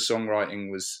the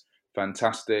songwriting was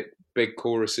fantastic. Big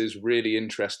choruses, really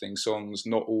interesting songs,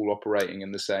 not all operating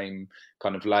in the same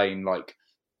kind of lane. Like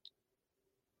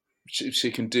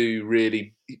she can do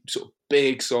really sort of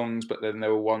big songs, but then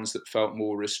there were ones that felt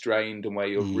more restrained and where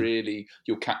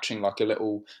you're catching like a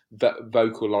little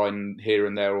vocal line here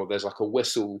and there, or there's like a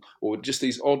whistle, or just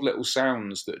these odd little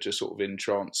sounds that just sort of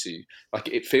entrance you. Like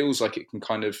it feels like it can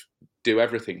kind of do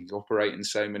everything, operate in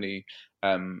so many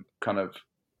kind of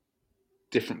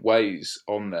different ways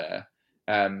on there.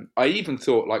 I even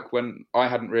thought, like, when I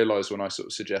hadn't realised when I sort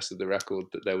of suggested the record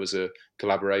that there was a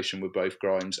collaboration with both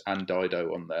Grimes and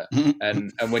Dido on there,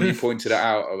 and when you pointed it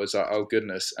out, I was like, oh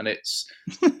goodness! And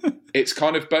it's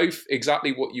kind of both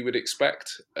exactly what you would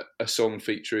expect a song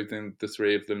featuring the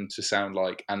three of them to sound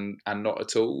like, and not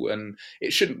at all. And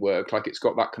it shouldn't work. Like, it's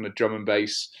got that kind of drum and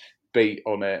bass beat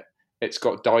on it. It's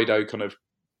got Dido kind of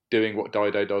doing what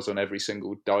Dido does on every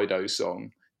single Dido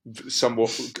song,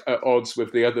 somewhat at odds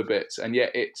with the other bits, and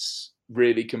yet it's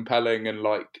really compelling and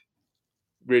like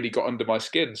really got under my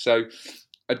skin. So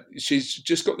she's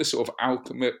just got this sort of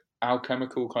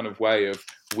alchemical kind of way of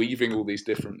weaving all these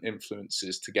different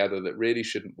influences together that really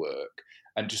shouldn't work,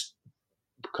 and just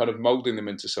kind of molding them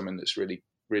into something that's really,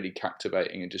 really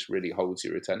captivating and just really holds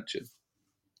your attention.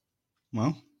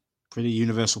 Well, pretty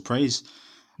universal praise.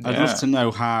 I'd love to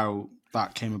know how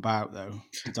that came about, though,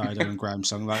 the Dido and Grimes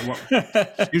song. Like,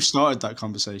 who started that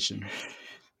conversation?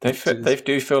 They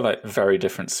do feel like very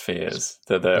different spheres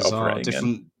that they're operating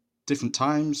in. Different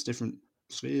times, different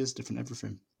spheres, different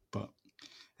everything. But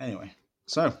anyway,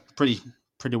 so pretty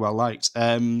well liked.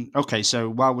 Okay, so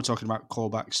while we're talking about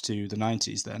callbacks to the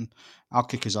 90s, then I'll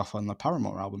kick us off on the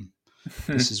Paramore album.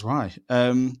 This is why.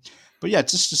 But yeah,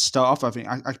 just to start off, I think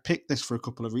I picked this for a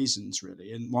couple of reasons,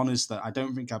 really. And one is that I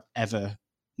don't think I've ever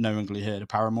knowingly heard a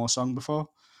Paramore song before,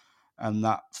 and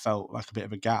that felt like a bit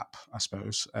of a gap, I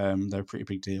suppose. They're a pretty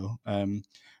big deal. And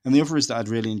the other is that I'd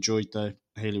really enjoyed the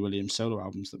Hayley Williams solo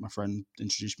albums that my friend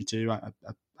introduced me to.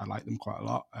 I like them quite a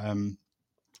lot.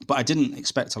 But I didn't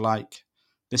expect to like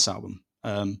this album.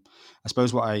 I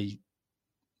suppose what I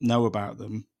know about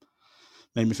them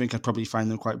made me think I'd probably find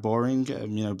them quite boring.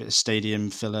 A bit of stadium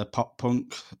filler pop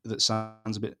punk that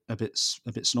sounds a bit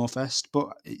Snorefest.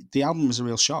 But the album was a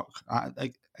real shock. I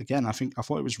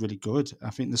thought it was really good.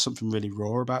 I think there's something really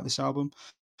raw about this album.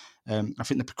 I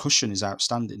think the percussion is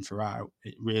outstanding throughout.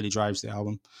 It really drives the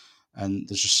album, and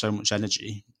there's just so much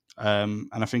energy. And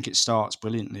I think it starts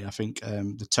brilliantly. I think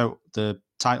the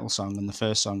title song and the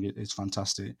first song is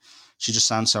fantastic. She just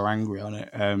sounds so angry on it,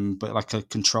 but like a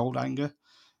controlled anger,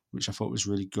 which I thought was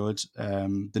really good.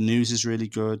 The News is really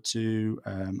good too,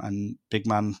 and Big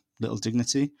Man, Little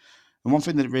Dignity. And one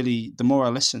thing that really, the more I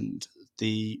listened,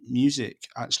 the music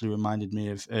actually reminded me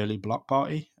of early Block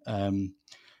Party. I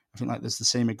think like there's the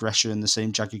same aggression, the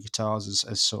same jaggy guitars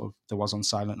as sort of there was on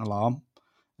Silent Alarm.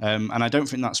 And I don't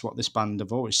think that's what this band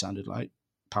have always sounded like,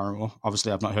 Paramore.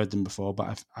 Obviously, I've not heard them before,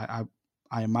 but I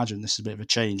imagine this is a bit of a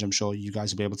change. I'm sure you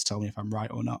guys will be able to tell me if I'm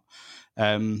right or not.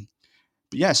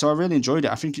 But yeah, so I really enjoyed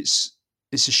it. I think it's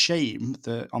a shame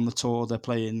that on the tour they're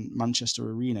playing Manchester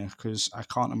Arena, because I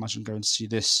can't imagine going to see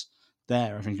this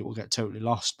there. I think it will get totally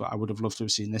lost, but I would have loved to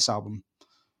have seen this album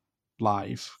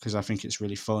live, because I think it's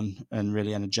really fun and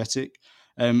really energetic.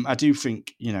 I do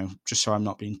think, just so I'm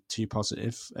not being too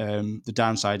positive, the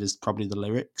downside is probably the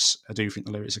lyrics. I do think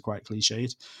the lyrics are quite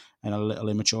cliched and a little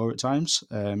immature at times,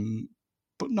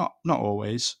 but not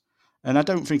always. And I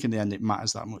don't think in the end it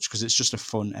matters that much, because it's just a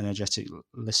fun, energetic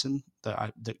listen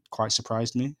that quite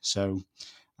surprised me. So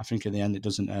I think in the end it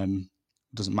doesn't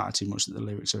matter too much that the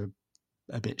lyrics are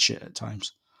a bit shit at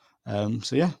times.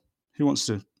 So yeah, who wants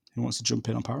to jump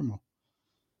in on Paramore?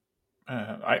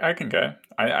 I can go.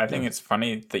 I think it's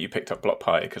funny that you picked up Block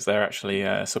Party, because they're actually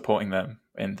supporting them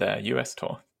in their US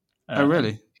tour. Oh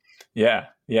really? Yeah.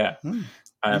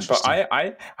 But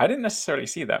I didn't necessarily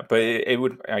see that, but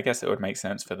I guess it would make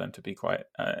sense for them to be quite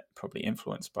probably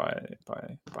influenced by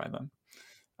them.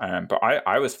 But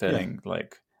I was feeling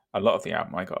like a lot of the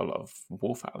album, I got a lot of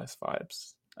Wolf Alice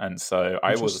vibes, and so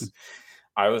I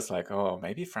was like, oh,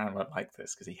 maybe Fran won't like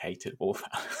this because he hated Wolf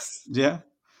Alice. Yeah,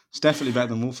 it's definitely better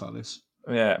than Wolf Alice.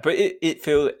 Yeah, but it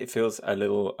feels a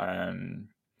little a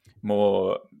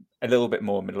little bit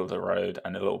more middle of the road,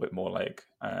 and a little bit more like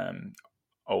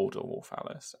older Wolf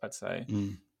Alice, I'd say.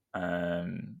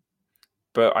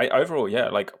 But I overall,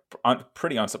 like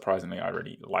pretty unsurprisingly, I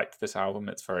really liked this album.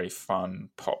 It's very fun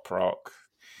pop rock,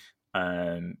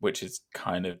 which is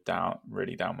kind of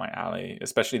really down my alley,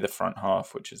 especially the front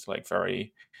half, which is like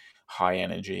very high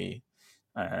energy.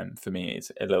 For me,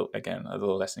 it's a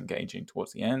little less engaging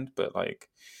towards the end, but like,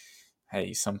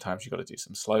 hey, sometimes you got to do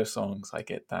some slow songs. I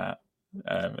get that.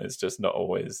 It's just not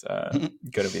always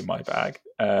going to be my bag.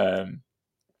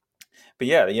 But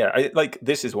yeah, I like,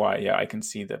 this is why, I can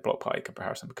see the Block Party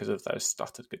comparison, because of those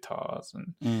stuttered guitars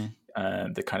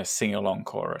and the kind of sing along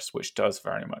chorus, which does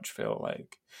very much feel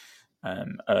like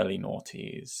early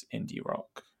noughties indie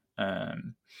rock.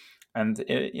 And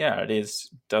it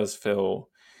does feel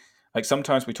like,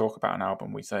 sometimes we talk about an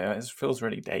album, we say, it feels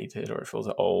really dated, or it feels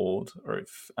old, or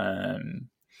if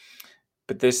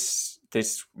but this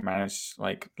managed,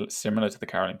 like, similar to the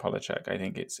Caroline Polachek, I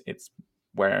think it's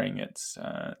wearing its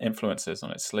influences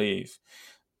on its sleeve,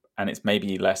 and it's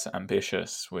maybe less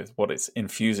ambitious with what it's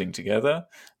infusing together,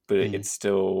 but it's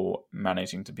still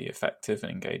managing to be effective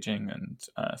and engaging and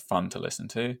fun to listen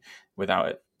to without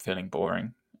it feeling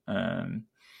boring.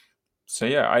 So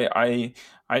yeah, I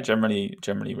generally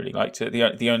really liked it.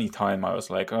 The only time I was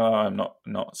like, oh, I'm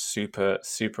not super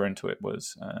into it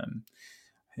was I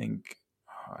think,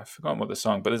 I've forgotten what the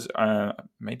song, but it's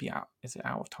maybe is it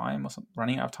Out of Time or something?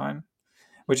 Running Out of Time,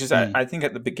 which is I think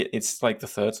at the beginning it's like the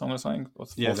third song or something. Or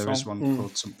the there song. is one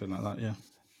called something like that. Yeah.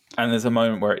 And there's a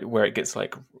moment where it gets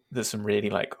like, there's some really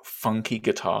like funky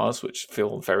guitars which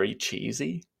feel very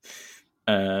cheesy.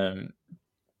 And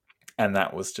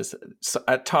that was just,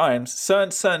 at times,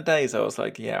 certain days, I was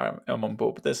like, yeah, I'm on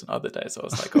board. But there's other days I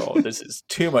was like, oh, this is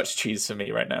too much cheese for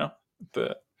me right now.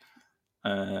 But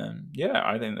I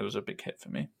think that was a big hit for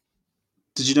me.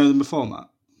 Did you know them before, Matt?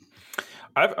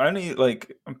 I've only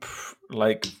like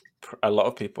a lot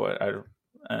of people.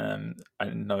 I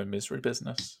know Misery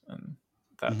Business, and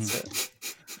that's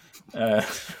it.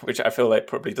 Which I feel like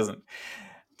probably doesn't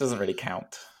really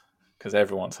count, because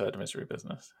everyone's heard Misery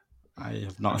Business. I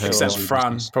have not heard. Except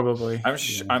Fran, probably.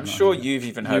 I'm sure you've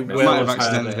even heard. I might have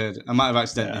accidentally heard it. I might have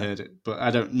accidentally heard it, but I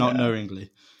don't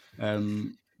knowingly.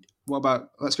 What about?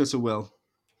 Let's go to Will.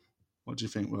 What do you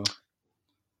think, Will?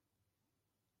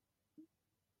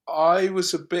 I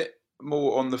was a bit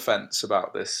more on the fence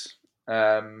about this.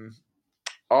 I've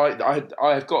got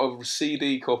a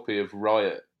CD copy of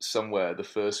Riot somewhere, the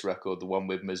first record, the one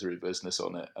with Misery Business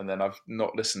on it, and then I've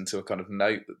not listened to a kind of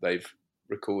note that they've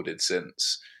recorded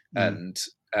since. And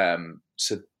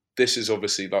so this is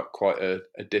obviously like quite a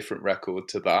different record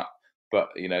to that, but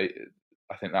I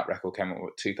think that record came out in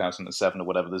 2007 or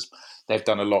whatever. They've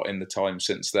done a lot in the time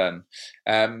since then.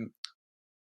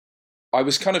 I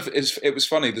was it was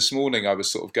funny this morning. I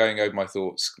was sort of going over my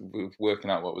thoughts,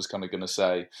 working out what I was kind of going to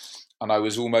say, and I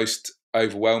was almost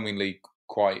overwhelmingly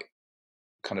quite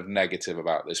kind of negative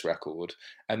about this record.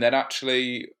 And then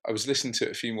actually I was listening to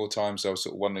it a few more times. I was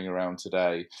sort of wandering around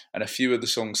today, and a few of the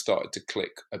songs started to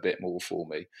click a bit more for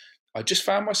me. I just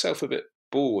found myself a bit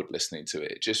bored listening to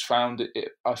it.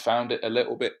 I found it a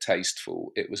little bit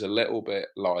tasteful. It was a little bit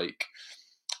like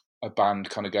a band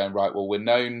kind of going, right, well, we're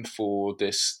known for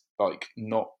this like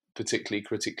not particularly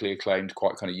critically acclaimed,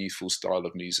 quite kind of youthful style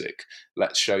of music.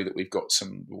 Let's show that we've got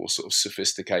some more sort of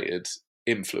sophisticated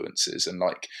influences, and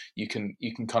like you can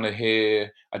kind of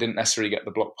hear, I didn't necessarily get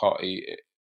the Block Party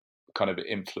kind of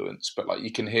influence, but like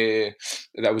you can hear,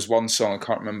 there was one song, I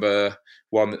can't remember,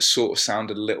 one that sort of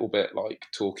sounded a little bit like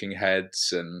Talking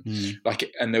Heads, and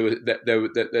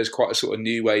there's quite a sort of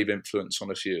new wave influence on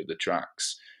a few of the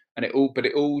tracks, and it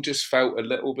all just felt a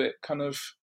little bit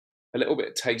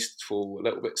tasteful, a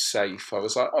little bit safe. I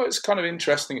was like, oh, it's kind of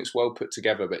interesting, it's well put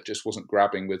together, but it just wasn't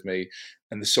grabbing with me.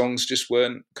 And the songs just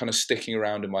weren't kind of sticking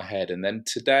around in my head. And then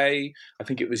today, I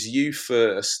think it was You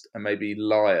First and maybe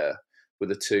Liar were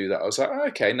the two that I was like, oh,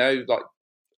 okay, no, like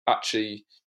actually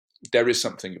there is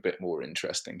something a bit more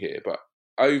interesting here. But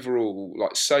overall,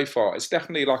 like so far, it's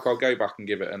definitely like I'll go back and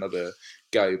give it another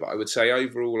go, but I would say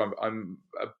overall I'm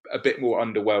a bit more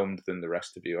underwhelmed than the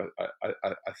rest of you.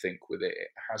 I think with it,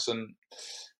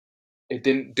 it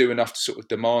didn't do enough to sort of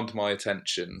demand my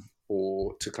attention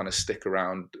or to kind of stick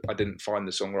around. I didn't find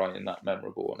the songwriting that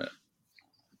memorable on it.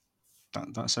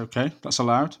 That's okay. That's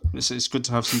allowed. It's good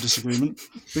to have some disagreement.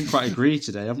 We've been quite agree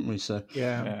today, haven't we? So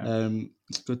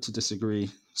it's good to disagree.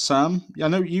 Sam, I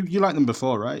know you liked them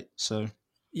before, right? So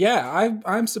yeah,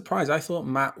 I'm surprised. I thought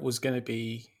Matt was going to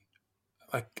be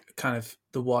like kind of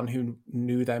the one who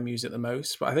knew their music the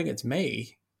most, but I think it's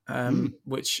me,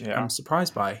 which I'm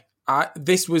surprised by.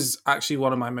 This was actually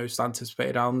one of my most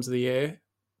anticipated albums of the year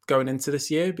going into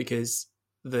this year, because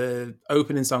the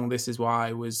opening song, This Is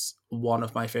Why, was one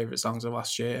of my favorite songs of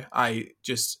last year.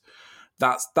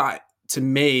 That to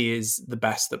me is the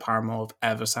best that Paramore have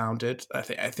ever sounded. I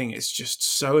think it's just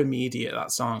so immediate,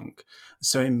 that song,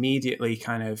 so immediately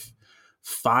kind of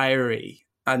fiery.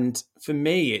 And for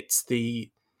me, it's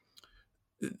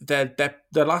their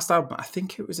last album. I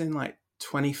think it was in like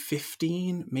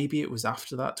 2015, maybe it was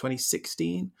after that,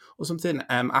 2016 or something.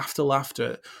 After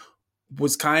Laughter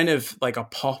was kind of like a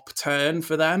pop turn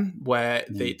for them, where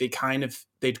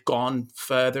they'd gone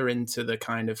further into the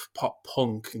kind of pop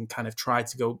punk and kind of tried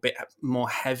to go a bit more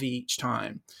heavy each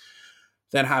time.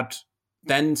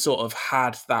 Then sort of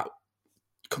had that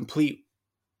complete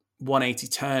 180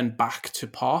 turn back to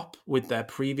pop with their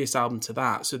previous album to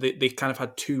that. So they kind of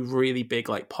had two really big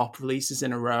like pop releases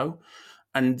in a row.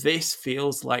 And this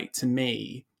feels like, to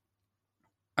me,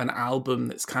 an album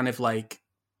that's kind of like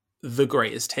the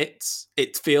greatest hits.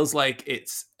 It feels like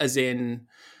it's as in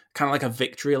kind of like a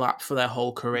victory lap for their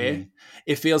whole career.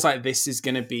 It feels like this is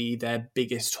going to be their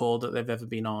biggest tour that they've ever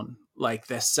been on. Like,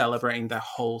 they're celebrating their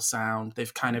whole sound.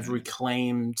 They've kind of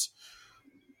reclaimed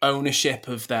ownership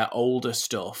of their older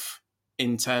stuff,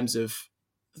 in terms of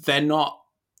they're not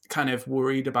kind of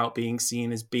worried about being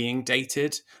seen as being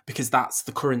dated, because that's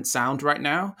the current sound right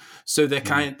now. So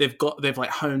they're they've like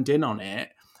honed in on it.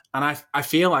 And I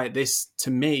feel like this,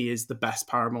 to me, is the best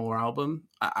Paramore album.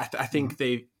 I think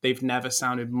they've never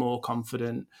sounded more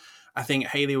confident. I think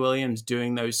Hayley Williams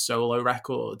doing those solo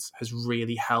records has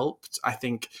really helped. I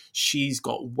think she's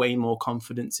got way more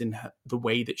confidence in the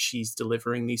way that she's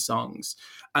delivering these songs,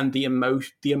 and the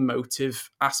emotive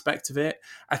aspect of it.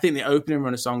 I think the opening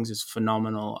run of songs is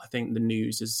phenomenal. I think The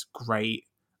News is great.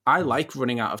 I like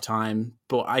Running Out of Time,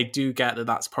 but I do get that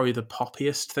that's probably the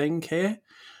poppiest thing here.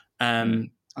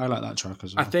 I like that track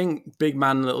as well. I think Big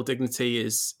Man, Little Dignity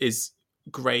is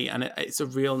great, and it's a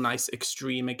real nice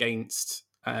extreme against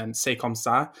C'est Comme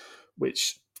Ça,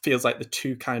 which feels like the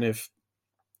two kind of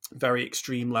very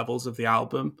extreme levels of the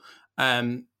album.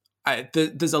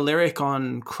 There's a lyric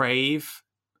on Crave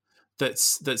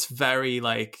that's very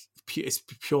like it's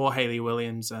pure Hayley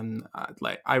Williams, and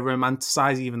like I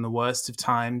romanticize even the worst of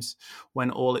times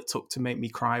when all it took to make me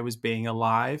cry was being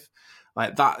alive.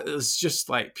 Like, that is just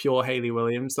like pure Hayley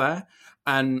Williams there.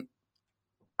 And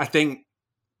I think,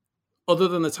 other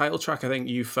than the title track, I think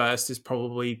You First is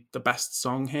probably the best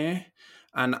song here.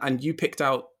 And you picked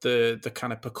out the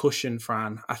kind of percussion,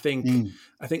 Fran. I think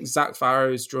Zach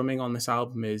Farrow's drumming on this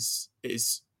album is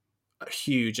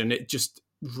huge, and it just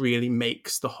really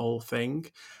makes the whole thing.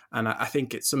 And I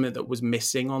think it's something that was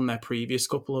missing on their previous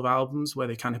couple of albums, where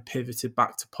they kind of pivoted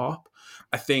back to pop.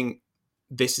 I think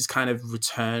this has kind of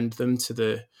returned them to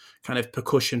the kind of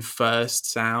percussion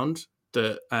first sound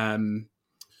that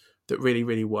really,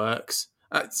 really works.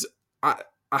 I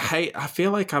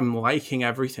feel like I'm liking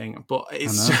everything, but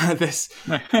it's this.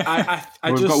 We've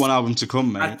got one album to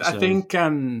come, mate. I think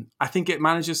it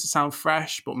manages to sound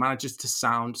fresh, but manages to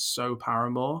sound so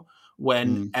Paramore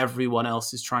when everyone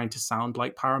else is trying to sound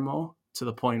like Paramore, to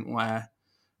the point where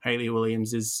Hayley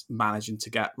Williams is managing to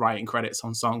get writing credits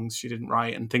on songs she didn't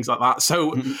write and things like that.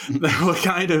 So they were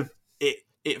kind of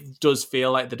it does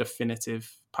feel like the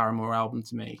definitive Paramore album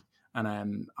to me,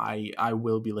 and I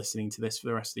will be listening to this for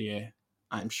the rest of the year,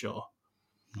 I'm sure.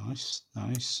 Nice.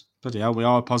 Bloody hell, we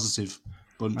are a positive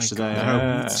bunch today.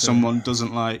 I hope someone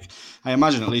doesn't like. I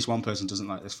imagine at least one person doesn't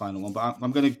like this final one, but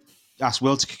I'm going to ask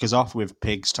Will to kick us off with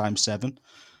Pigs x7,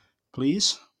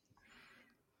 please.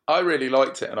 I really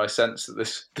liked it, and I sense that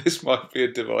this might be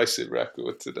a divisive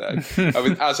record today. I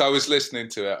mean, as I was listening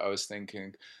to it, I was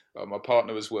thinking, my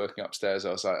partner was working upstairs.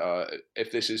 I was like,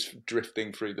 if this is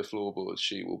drifting through the floorboards,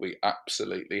 she will be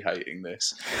absolutely hating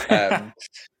this.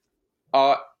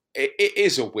 It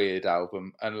is a weird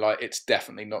album, and like, it's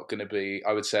definitely not going to be,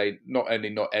 I would say, not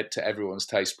only not to everyone's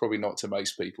taste, probably not to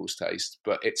most people's taste,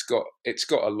 but it's got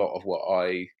a lot of what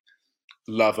I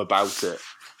love about it,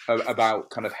 about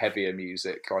kind of heavier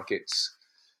music. Like,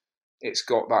 it's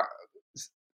got that,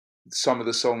 some of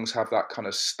the songs have that kind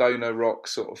of stoner rock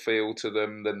sort of feel to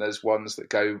them. Then there's ones that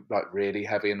go like really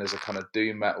heavy, and there's a kind of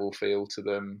doom metal feel to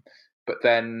them. But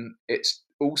then it's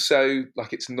also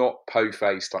like, it's not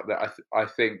po-faced like that. I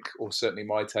think, or certainly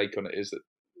my take on it is that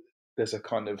there's a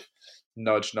kind of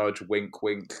nudge, wink,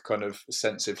 wink kind of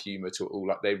sense of humour to it all.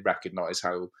 Like, they recognise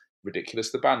how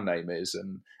ridiculous the band name is,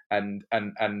 and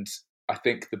I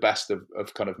think the best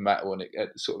of kind of metal and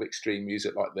sort of extreme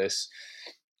music like this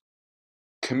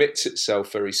commits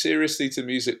itself very seriously to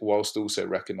music, whilst also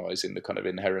recognising the kind of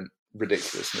inherent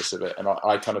ridiculousness of it. And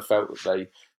I kind of felt that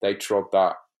they trod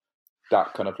that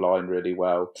kind of line really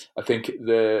well. I think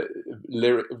the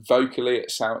lyric vocally,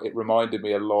 it reminded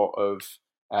me a lot of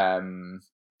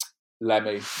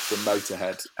Lemmy from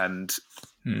Motorhead, and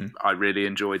I really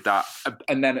enjoyed that.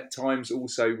 And then at times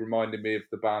also reminded me of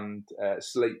the band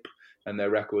Sleep and their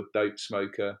record Dope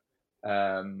Smoker.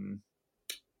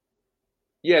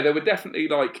 Yeah, there were definitely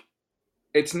like,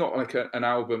 it's not like an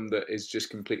album that is just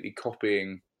completely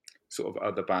copying sort of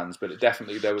other bands, but it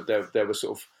definitely there were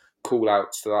sort of call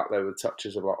outs to that. There were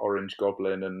touches of like Orange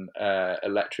Goblin and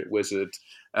Electric Wizard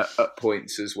at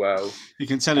points as well. You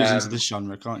can tell who's into this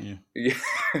genre, can't you? Yeah,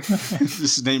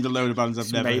 Just named a load of bands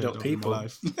I've never made heard up of people. in my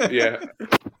life. yeah.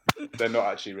 They're not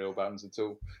actually real bands at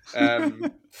all.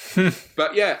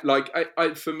 But yeah, like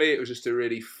I for me, it was just a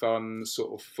really fun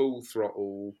sort of full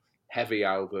throttle, heavy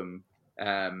album.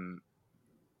 And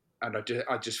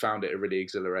I just found it a really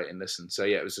exhilarating listen. So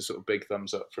yeah, it was a sort of big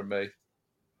thumbs up from me.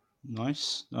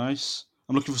 Nice. I'm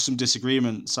looking for some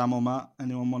disagreement. Sam or Matt,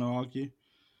 anyone want to argue?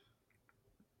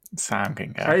 Sam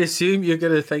can go. I assume you're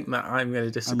going to think that I'm going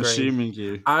to disagree. I'm assuming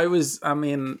you.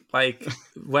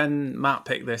 When Matt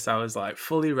picked this, I was like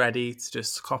fully ready to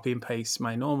just copy and paste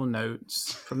my normal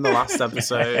notes from the last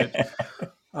episode.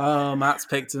 Oh, Matt's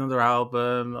picked another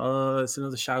album. Oh, it's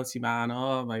another shouty man.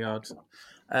 Oh my God.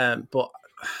 But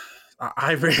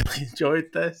I really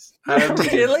enjoyed this.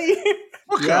 Really?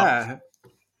 Yeah.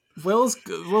 Will's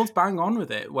bang on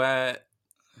with it, where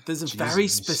there's a very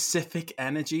Jesus. specific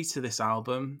energy to this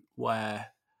album where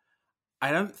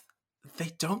they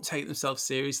don't take themselves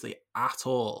seriously at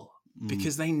all,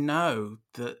 because they know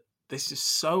that this is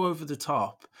so over the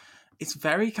top. It's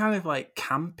very kind of like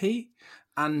campy,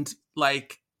 and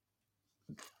like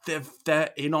they're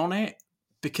in on it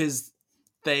because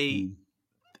they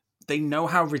know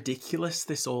how ridiculous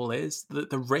this all is. The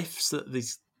riffs that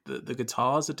the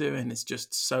guitars are doing is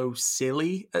just so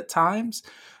silly at times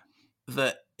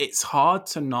that it's hard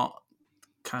to not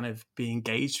kind of be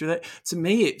engaged with it. To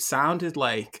me, it sounded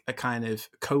like a kind of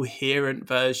coherent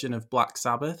version of Black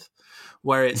Sabbath,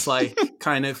 where it's like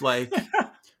kind of like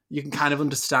you can kind of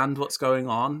understand what's going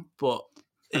on, but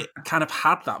it kind of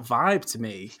had that vibe to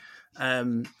me.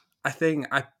 I think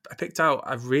I picked out,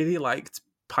 I really liked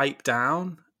Pipe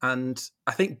Down, and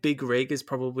I think Big Rig is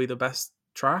probably the best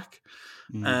track.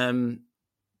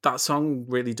 That song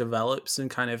really develops and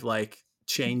kind of like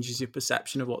changes your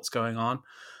perception of what's going on.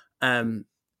 To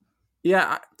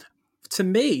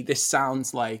me, this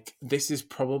sounds like this is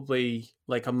probably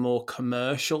like a more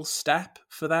commercial step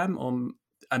for them, or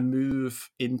a move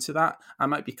into that. I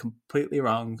might be completely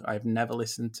wrong. I've never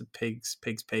listened to Pigs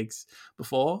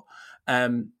before.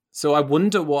 So I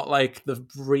wonder what like the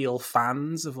real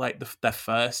fans of like their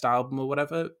first album or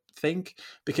whatever think,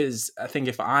 because I think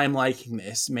if I'm liking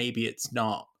this, maybe it's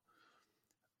not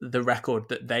the record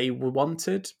that they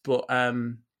wanted, but I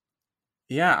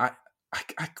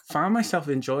found myself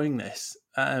enjoying this,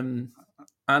 and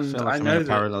I feel like I I'm know in a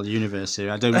parallel universe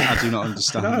here. I do not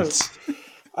understand.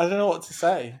 I don't know what to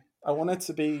say. I wanted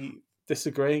to be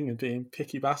disagreeing and being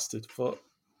picky bastard, but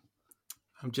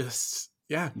I'm just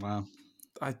Wow.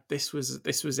 This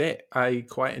was it. I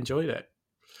quite enjoyed it.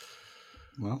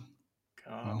 Well,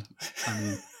 God. I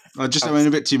mean, I just went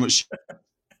a bit too much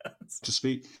to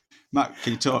speak. Matt,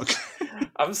 can you talk?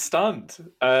 I'm stunned.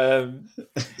 I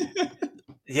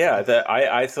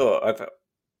thought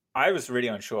I was really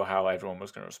unsure how everyone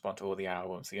was going to respond to all the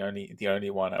albums. The only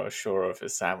one I was sure of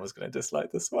is Sam was going to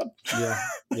dislike this one.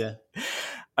 Yeah.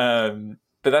 But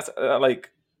that's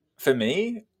like, for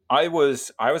me, I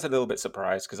was a little bit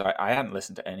surprised because I hadn't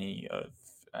listened to any of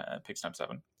Pigs Times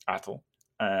 7 at all.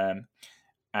 But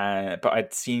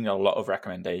I'd seen a lot of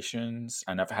recommendations,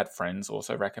 and I've had friends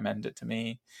also recommend it to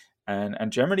me.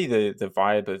 And generally the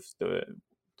vibe of the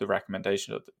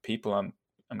recommendation of the people I'm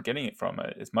getting it from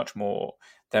is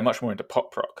they're much more into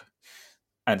pop rock.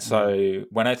 And so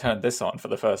when I turned this on for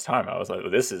the first time, I was like,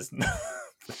 well, this is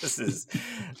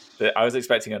I was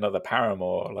expecting another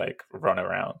Paramore like run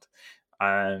around.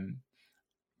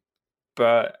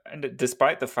 But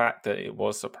despite the fact that it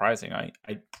was surprising, I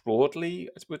broadly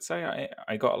would say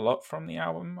I got a lot from the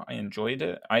album. I enjoyed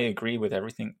it. I agree with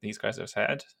everything these guys have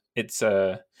said. It's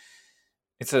a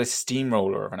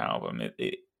steamroller of an album.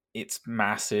 It's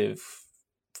massive,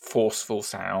 forceful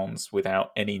sounds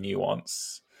without any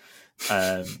nuance.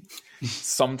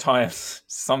 Sometimes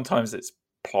it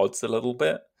plods a little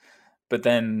bit, but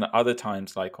then other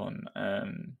times, like on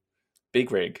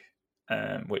Big Rig,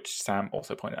 which Sam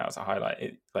also pointed out as a highlight,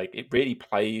 it really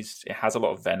plays. It has a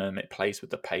lot of venom. It plays with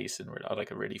the pace in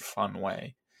like a really fun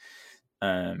way,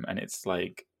 and it's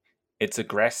like it's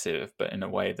aggressive, but in a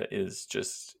way that is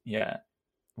just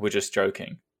we're just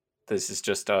joking. This is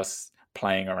just us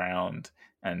playing around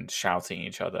and shouting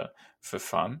each other for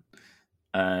fun.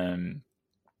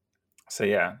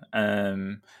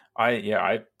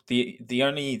 the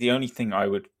only thing I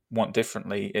would want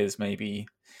differently is maybe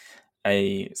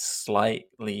a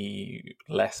slightly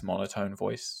less monotone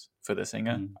voice for the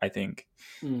singer. I think,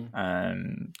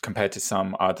 compared to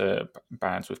some other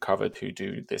bands we've covered who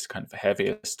do this kind of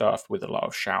heavier stuff with a lot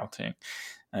of shouting,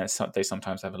 they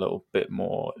sometimes have a little bit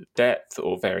more depth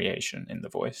or variation in the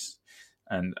voice.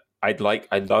 And I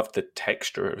love the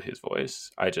texture of his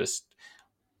voice.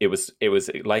 It was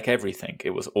like everything.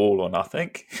 It was all or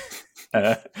nothing,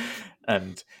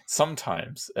 and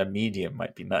sometimes a medium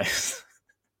might be nice.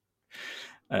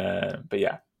 But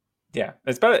yeah,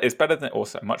 it's better. It's better than,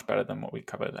 also much better than what we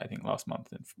covered, I think, last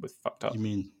month with Fucked Up. You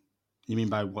mean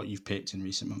by what you've picked in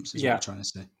recent months? Is Yeah. what you're trying to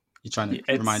say. You're trying to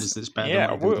remind us that it's better than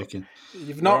what I've been picking.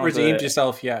 You've not redeemed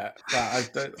yourself yet.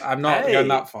 I'm not going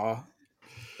that far.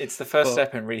 It's the first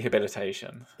step in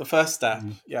rehabilitation. The first step,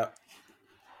 yeah.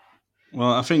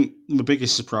 Well, I think the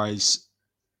biggest surprise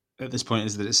at this point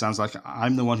is that it sounds like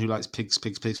I'm the one who likes pigs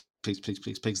the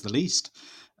least,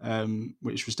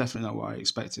 which was definitely not what I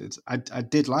expected. I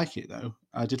did like it, though.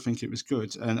 I did think it was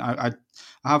good. And I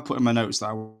have put in my notes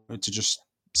that I wanted to just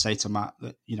say to Matt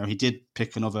that, he did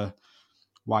pick another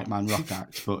white man rock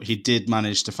act, but he did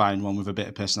manage to find one with a bit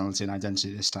of personality and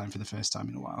identity this time for the first time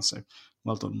in a while. So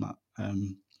well done, Matt.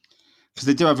 Because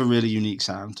they do have a really unique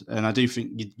sound, and I do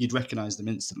think you'd recognise them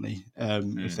instantly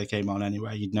if they came on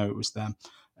anywhere. You'd know it was them.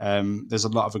 There's a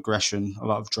lot of aggression, a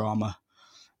lot of drama.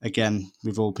 Again,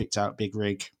 we've all picked out Big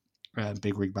Rig.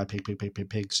 Big Rig by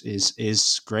Pigs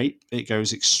is great. It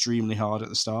goes extremely hard at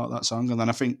the start, that song. And then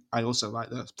I think I also like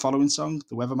the following song,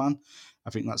 The Weatherman. I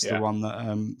think that's the one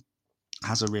that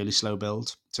has a really slow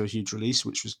build to a huge release,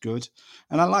 which was good.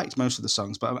 And I liked most of the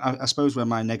songs, but I suppose where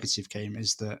my negative came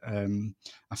is that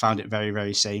I found it very,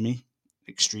 very samey,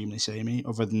 extremely samey.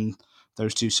 Other than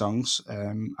those two songs,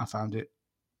 I found it,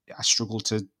 I struggled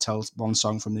to tell one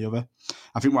song from the other.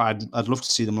 I think what I'd love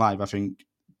to see them live. I think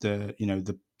the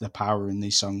power in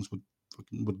these songs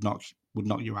would knock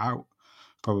you out,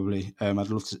 probably. I'd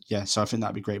love to, so I think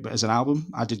that'd be great. But as an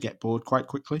album, I did get bored quite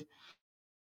quickly.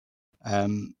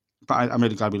 But I'm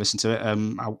really glad we listened to it.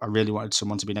 I really wanted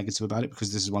someone to be negative about it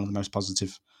because this is one of the most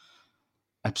positive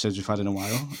episodes we've had in a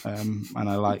while, and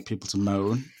I like people to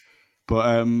moan.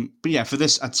 But yeah, for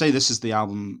this, I'd say this is the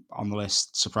album on the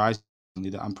list, surprisingly,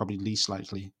 that I'm probably least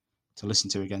likely to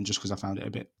listen to again, just because I found it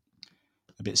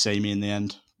a bit samey in the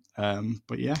end.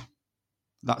 But yeah,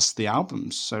 that's the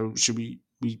albums. So should we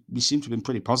seem to have been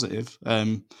pretty positive.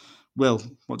 Will,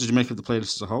 what did you make of the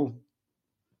playlist as a whole?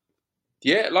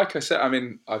 Yeah, like I said, I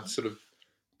mean, I've sort of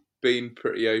been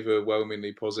pretty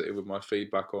overwhelmingly positive with my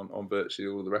feedback on virtually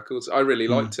all the records. I really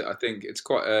liked it. I think it's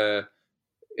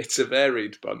it's a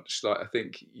varied bunch. Like I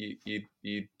think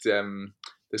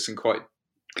there's some quite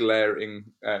glaring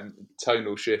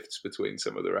tonal shifts between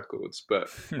some of the records, but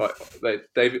like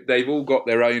they've all got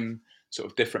their own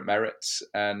sort of different merits.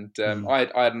 And I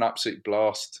had an absolute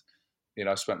blast.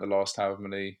 I spent the last however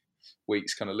many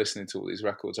weeks kind of listening to all these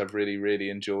records. I've really, really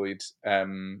enjoyed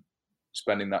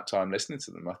spending that time listening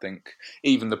to them. I think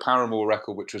even the Paramore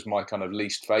record, which was my kind of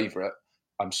least favourite,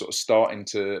 I'm sort of starting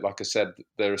to, like I said,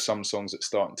 there are some songs that are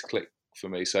starting to click for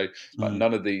me. So like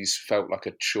none of these felt like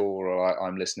a chore or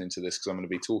I'm listening to this because I'm going to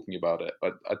be talking about it.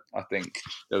 I think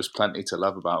there was plenty to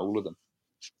love about all of them.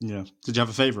 Yeah. Did you have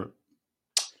a favourite?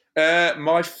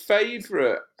 My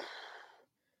favourite,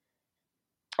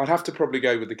 I'd have to probably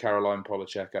go with the Caroline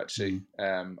Polachek, actually.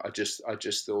 I just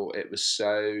thought it was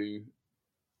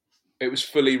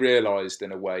fully realised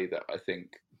in a way that I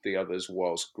think the others,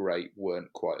 whilst great,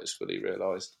 weren't quite as fully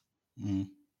realised.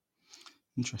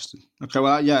 Interesting. Okay,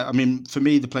 well, yeah, I mean, for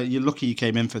me, you're lucky you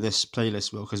came in for this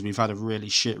playlist, Will, because we've had a really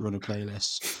shit run of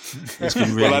playlists. It's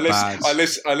been really bad. I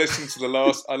listened to the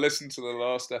last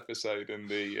episode and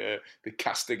the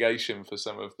castigation for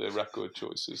some of the record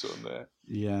choices on there.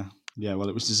 Yeah, well,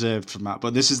 it was deserved from Matt.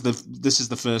 But this is the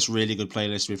first really good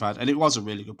playlist we've had, and it was a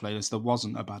really good playlist. There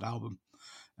wasn't a bad album,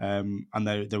 and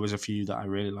there was a few that I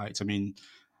really liked. I mean,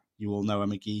 you all know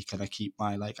I'm a geek, and I keep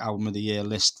my album of the year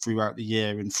list throughout the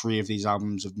year, and 3 of these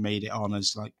albums have made it on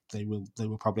as they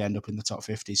will probably end up in the top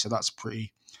 50. So that's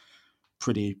pretty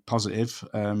positive.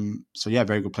 So yeah,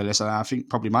 very good playlist. And I think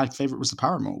probably my favourite was the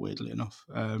Paramore. Weirdly enough,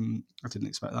 I didn't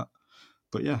expect that,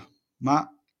 but yeah, Matt.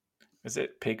 Is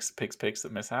it pigs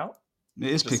that miss out? It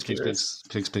is pigs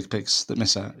that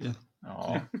miss out. Yeah.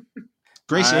 Oh.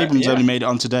 Gracie Abrams only made it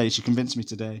on today. She convinced me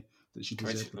today that she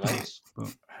deserved the place.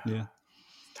 But yeah,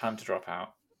 time to drop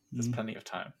out. There's plenty of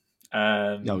time.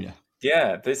 Oh yeah.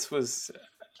 Yeah, this was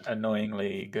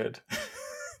annoyingly good.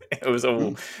 It was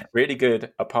all really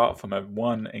good, apart from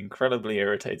one incredibly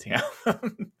irritating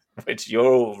album. which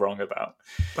you're all wrong about.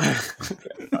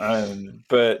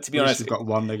 But to be honest, we've got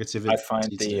one negativity. I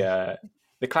find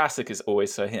the classic is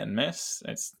always so hit and miss.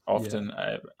 It's often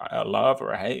a love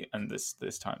or a hate, and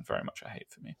this time very much a hate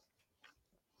for me.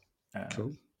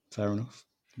 Cool, fair enough.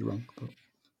 You're wrong, but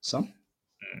Sam?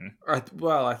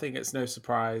 I think it's no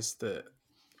surprise that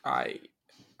I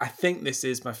think this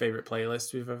is my favourite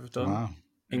playlist we've ever done. Wow.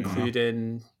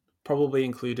 Including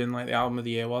like the album of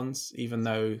the year ones, even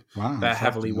though they're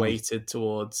heavily weighted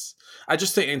towards. I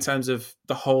just think in terms of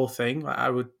the whole thing, like I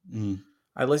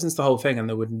listened to the whole thing, and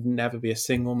there would never be a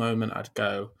single moment I'd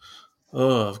go,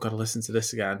 "Oh, I've got to listen to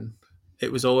this again."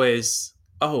 It was always,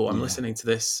 "Oh, I'm listening to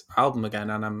this album again,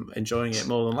 and I'm enjoying it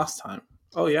more than last time."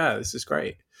 Oh yeah, this is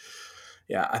great.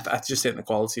 Yeah, I just think the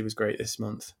quality was great this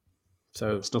month.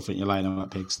 So still think you're lying on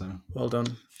that Pigs though. Well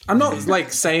done. I'm not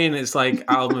like saying it's like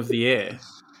album of the year.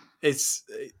 It's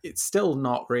still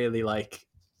not really like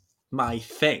my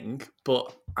thing,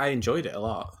 but I enjoyed it a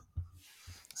lot.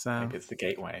 So maybe it's the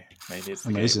gateway. Maybe it's the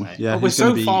amazing. gateway. Yeah, we're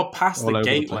so far past the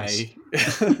gateway.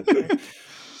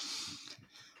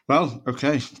 Well,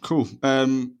 okay, cool.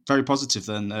 Very positive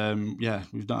then. Yeah,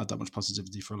 we've not had that much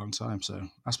positivity for a long time, so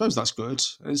I suppose that's good.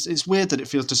 It's weird that it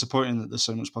feels disappointing that there's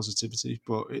so much positivity,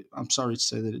 but I'm sorry to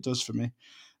say that it does for me.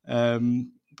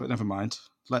 But never mind.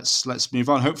 Let's move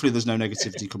on. Hopefully, there's no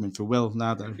negativity coming for Will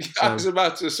now, though. So. I was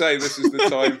about to say this is the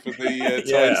time for the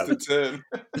tides to turn.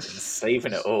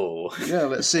 Saving it all. Yeah,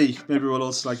 let's see. Maybe we'll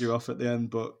all slag you off at the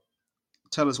end, but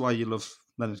tell us why you love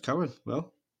Leonard Cohen,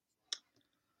 Will.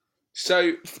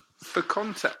 So, for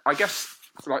context, I guess,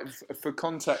 like for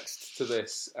context to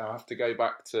this, I have to go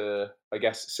back to, I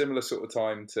guess, similar sort of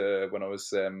time to when I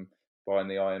was buying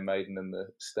the Iron Maiden and the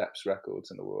Steps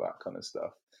records and all that kind of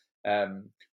stuff.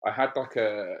 I had like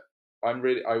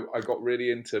I got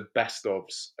really into best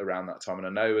ofs around that time, and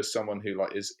I know as someone who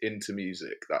like is into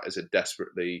music, that is a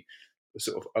desperately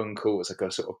sort of uncool. It's like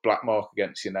a sort of black mark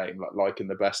against your name, like liking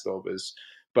the best of is.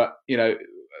 But you know,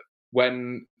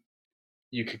 when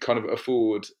you could kind of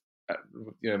afford,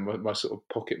 you know, my sort of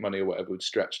pocket money or whatever would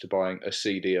stretch to buying a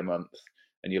CD a month,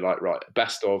 and you're like, right,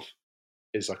 best of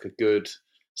is like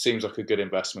seems like a good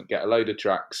investment. Get a load of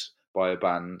tracks by a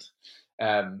band.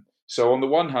 So on the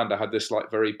one hand, I had this like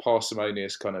very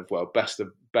parsimonious kind of, well, best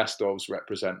ofs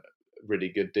represent a really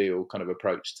good deal kind of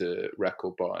approach to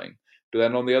record buying. But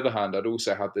then on the other hand, I'd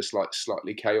also had this like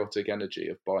slightly chaotic energy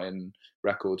of buying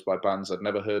records by bands I'd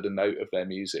never heard a note of their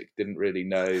music, didn't really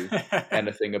know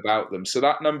anything about them. So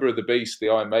that Number of the Beast, the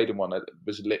Iron Maiden one,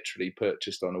 was literally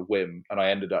purchased on a whim, and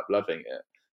I ended up loving it.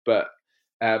 But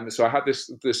so I had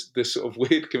this sort of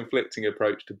weird conflicting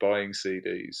approach to buying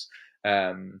CDs.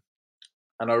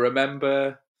 And I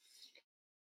remember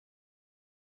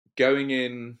going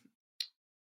in,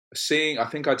 I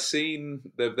think I'd seen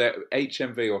the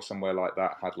HMV or somewhere like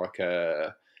that had like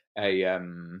a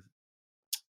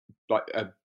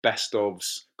best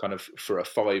ofs kind of for a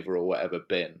 £5 or whatever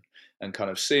bin, and kind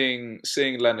of seeing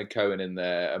Leonard Cohen in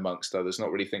there amongst others,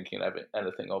 not really thinking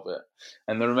anything of it.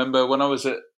 And I remember when I was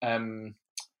at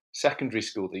secondary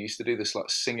school, they used to do this like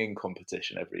singing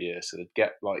competition every year. So they'd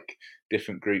get like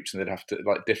different groups, and they'd have to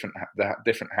like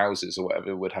different houses or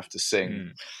whatever would have to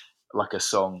sing like a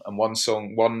song. And one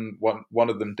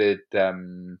of them did.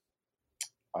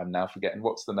 I'm now forgetting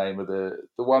what's the name of the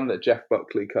one that Jeff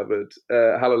Buckley covered.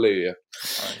 Hallelujah.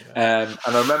 Oh, yeah.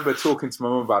 And I remember talking to my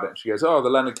mum about it, and she goes, "Oh, the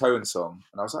Leonard Cohen song."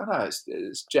 And I was like, "No,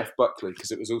 it's Jeff Buckley,"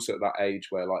 because it was also at that age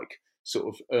where like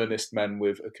sort of earnest men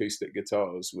with acoustic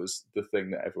guitars was the thing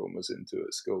that everyone was into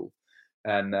at school.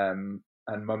 And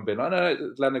mum being like,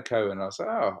 "No, Leonard Cohen." And I was like,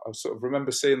 "Oh," I sort of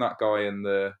remember seeing that guy in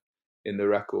the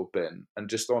record bin, and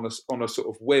just on a sort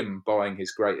of whim buying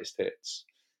his greatest hits.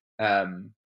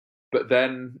 But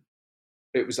then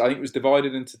I think it was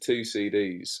divided into 2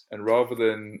 CDs, and rather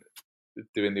than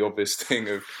doing the obvious thing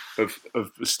of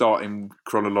starting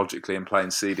chronologically and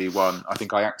playing CD 1, I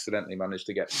think I accidentally managed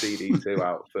to get CD 2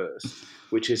 out first,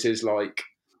 which is his like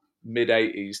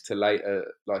mid-80s to later,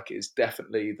 like it's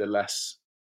definitely the less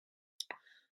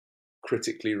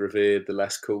critically revered, the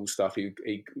less cool stuff. He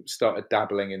started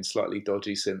dabbling in slightly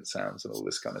dodgy synth sounds and all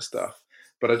this kind of stuff.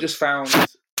 But I just found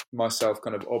myself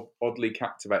kind of oddly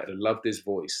captivated. I loved his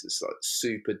voice, this like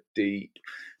super deep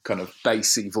kind of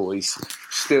bassy voice,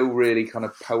 still really kind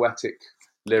of poetic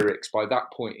lyrics. By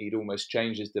that point he'd almost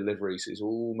changed his delivery, so he's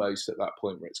almost at that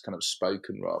point where it's kind of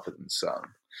spoken rather than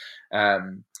sung,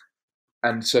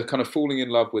 and so kind of falling in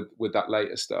love with that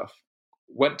later stuff.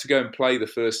 went to go and play the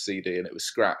first CD and it was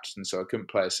scratched, and so I couldn't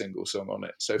play a single song on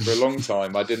it. So for a long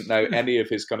time, I didn't know any of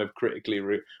his kind of critically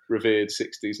revered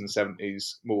 60s and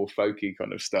 70s more folky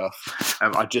kind of stuff.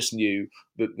 I just knew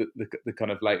the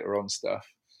kind of later on stuff.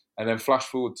 And then flash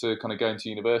forward to kind of going to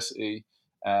university,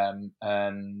 and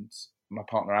my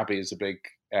partner Abby is a big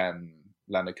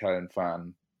Leonard Cohen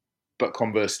fan, but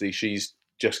conversely, she's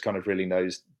just kind of really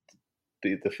knows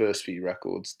the first few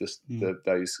records,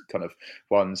 those kind of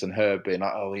ones, and her being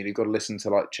like, oh, you've got to listen to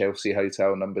like Chelsea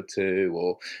Hotel No. 2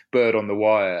 or Bird on the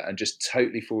Wire, and just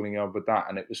totally falling in love with that.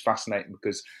 And it was fascinating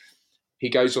because he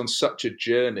goes on such a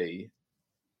journey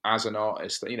as an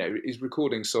artist that, you know, he's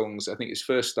recording songs. I think his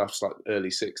first stuff's like early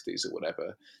 60s or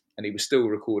whatever, and he was still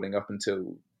recording up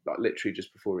until like literally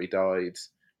just before he died,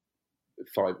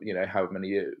 however many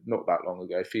years, not that long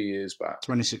ago, a few years back.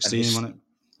 2016, wasn't it?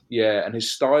 Yeah, and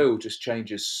his style just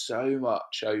changes so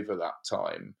much over that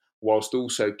time, whilst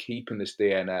also keeping this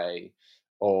DNA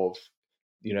of,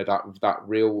 you know, that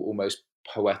real almost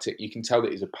poetic. You can tell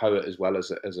that he's a poet as well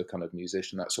as a kind of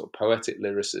musician. That sort of poetic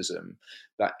lyricism,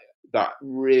 that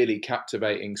really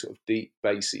captivating sort of deep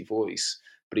bassy voice.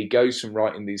 But he goes from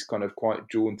writing these kind of quite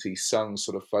jaunty, sung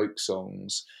sort of folk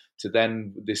songs to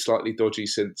then this slightly dodgy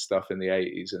synth stuff in the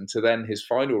 80s, and to then his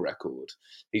final record,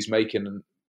 he's making.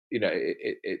 You know,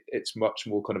 it's much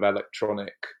more kind of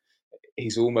electronic.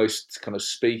 He's almost kind of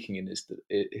speaking in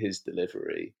his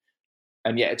delivery,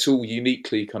 and yet it's all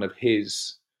uniquely kind of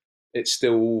his. It's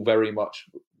still all very much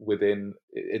within.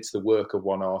 It's the work of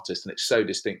one artist, and it's so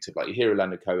distinctive. Like you hear a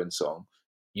Leonard Cohen song,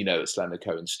 you know it's Leonard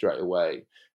Cohen straight away.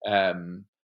 I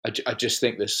just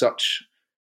think there's such,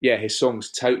 his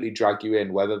songs totally drag you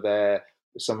in. Whether they're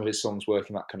some of his songs work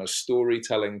in that kind of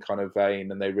storytelling kind of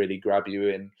vein, and they really grab you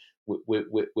in.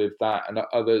 With that, and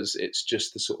others it's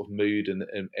just the sort of mood and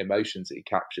emotions that he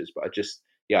captures. But I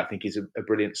think he's a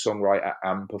brilliant songwriter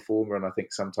and performer, and I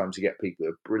think sometimes you get people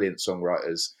who are brilliant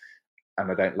songwriters and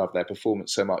I don't love their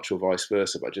performance so much, or vice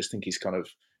versa. But I just think he's kind of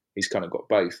got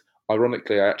both.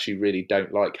 Ironically, I actually really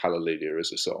don't like Hallelujah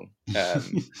as a song.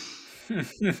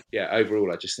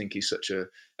 Overall I just think he's such a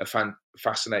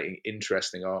fascinating,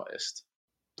 interesting artist.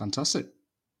 Fantastic.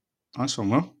 Nice one,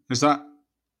 Will. Is that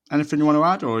anything you want to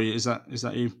add, or is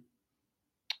that you?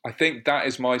 I think that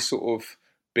is my sort of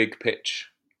big pitch.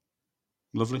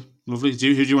 Lovely. Who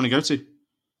do you want to go to?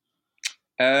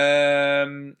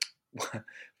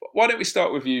 Why don't we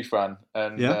start with you, Fran?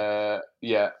 And Well,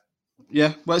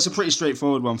 it's a pretty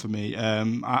straightforward one for me.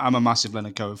 I'm a massive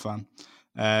Leonard Cohen fan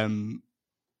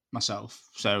myself,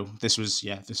 so this was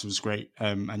great.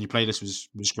 And your playlist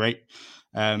was great.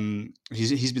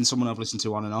 He's been someone I've listened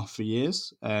to on and off for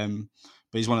years.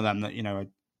 But he's one of them that, you know,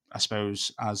 I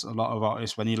suppose as a lot of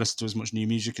artists, when you listen to as much new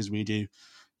music as we do,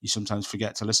 you sometimes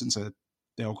forget to listen to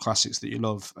the old classics that you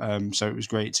love. So it was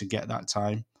great to get that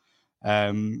time.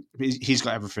 He's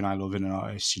got everything I love in an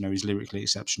artist. You know, he's lyrically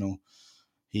exceptional.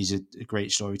 He's a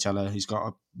great storyteller. He's got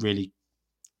a really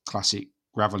classic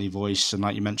gravelly voice. And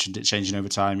like you mentioned, it changing over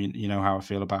time. You know how I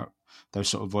feel about those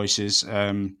sort of voices.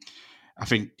 I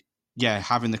think,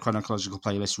 having the chronological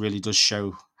playlist really does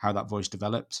show how that voice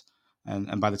developed.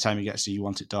 And by the time he gets to You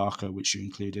Want It Darker, which you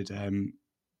included,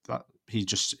 that he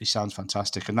sounds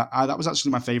fantastic. And that was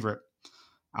actually my favourite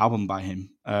album by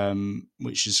him,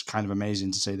 which is kind of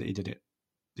amazing to say that he did it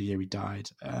the year he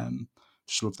died.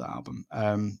 Just love that album.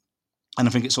 And I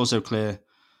think it's also clear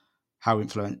how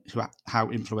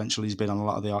influential he's been on a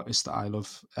lot of the artists that I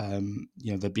love.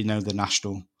 There'd be no The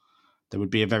National. There would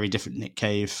be a very different Nick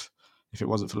Cave if it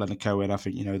wasn't for Leonard Cohen. I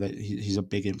think, you know, that he's a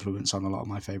big influence on a lot of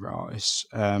my favourite artists.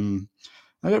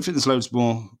 I don't think there's loads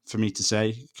more for me to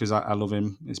say because I love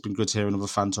him. It's been good to hear another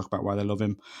fan talk about why they love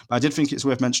him. But I did think it's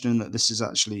worth mentioning that this is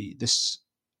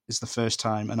the first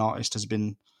time an artist has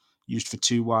been used for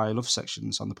 2 Why I Love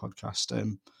sections on the podcast.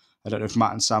 I don't know if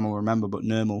Matt and Sam will remember, but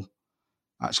Nermal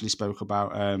actually spoke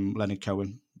about Leonard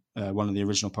Cohen, one of the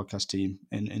original podcast team,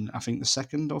 in I think the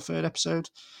 2nd or 3rd episode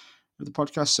of the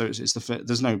podcast. So it's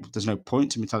there's no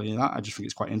point to me telling you that. I just think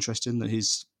it's quite interesting that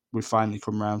we've finally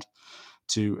come around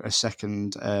to a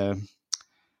second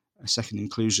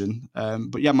inclusion.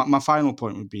 But yeah, my final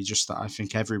point would be just that I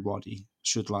think everybody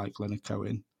should like Leonard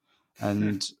Cohen,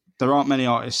 and there aren't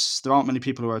many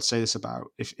people who I'd say this about.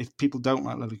 If people don't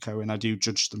like Leonard Cohen, I do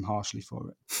judge them harshly for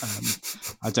it.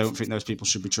 I don't think those people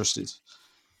should be trusted.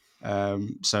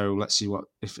 So let's see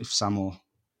if Sam or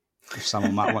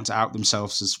Matt want to out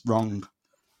themselves as wrong.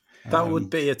 That would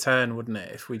be a turn, wouldn't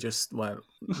it? If we just went,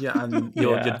 and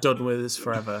you're done with us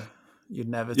forever. You'd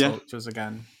never talk to us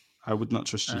again. I would not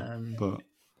trust you. But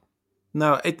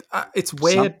no, it's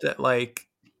weird that, like,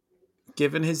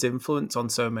 given his influence on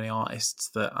so many artists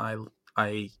that I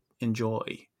I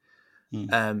enjoy.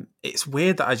 Mm. It's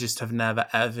weird that I just have never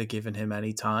ever given him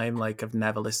any time. Like I've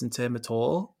never listened to him at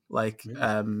all. Like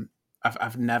Really?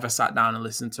 I've never sat down and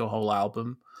listened to a whole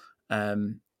album.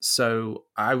 So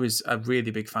I was a really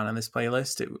big fan of this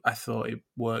playlist. I thought it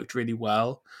worked really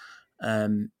well,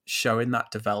 showing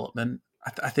that development.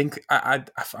 I think I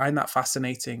find that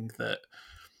fascinating that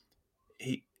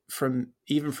he from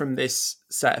this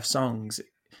set of songs,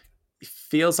 it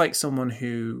feels like someone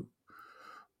who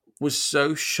was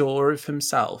so sure of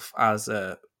himself as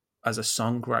a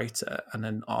songwriter and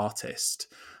an artist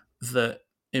that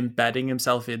embedding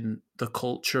himself in the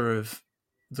culture of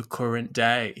the current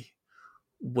day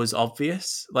was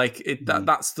obvious. Like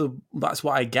that's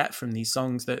what I get from these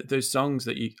songs. That those songs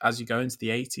that you, as you go into the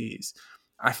 80s,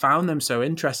 I found them so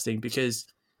interesting because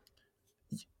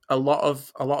a lot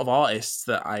of artists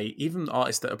that even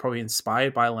artists that are probably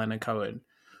inspired by Leonard Cohen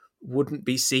wouldn't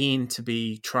be seen to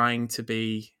be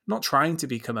not trying to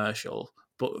be commercial,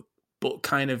 but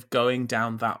kind of going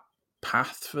down that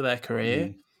path for their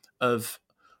career of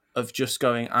just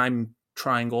going, I'm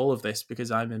trying all of this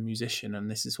because I'm a musician and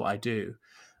this is what I do.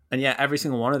 And yeah, every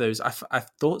single one of those, I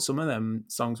thought some of them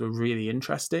songs were really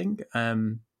interesting.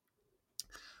 And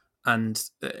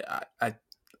I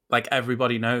like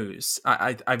Everybody Knows,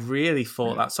 I really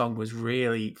thought that song was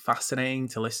really fascinating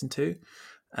to listen to.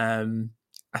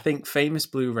 I think Famous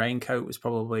Blue Raincoat was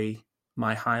probably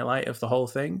my highlight of the whole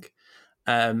thing.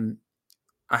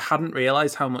 I hadn't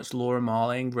realised how much Laura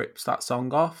Marling rips that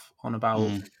song off on about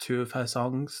two of her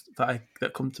songs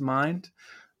that come to mind.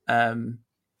 And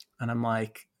I'm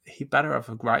like, he better have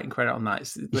a writing credit on that.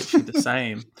 It's literally the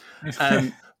same.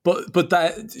 But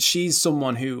that she's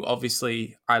someone who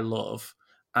obviously I love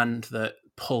and that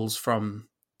pulls from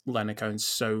Leonard Cohen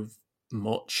so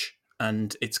much.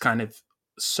 And it's kind of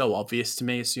so obvious to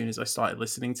me as soon as I started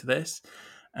listening to this.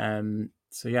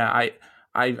 So yeah,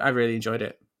 I really enjoyed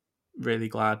it. Really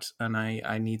glad. And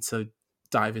I need to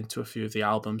dive into a few of the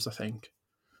albums, I think.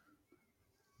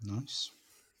 Nice.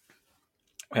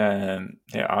 Yeah,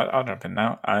 I'll jump in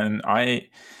now. And I'd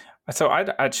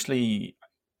actually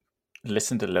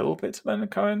listened a little bit to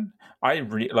Leonard Cohen. I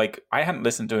hadn't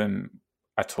listened to him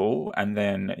at all, and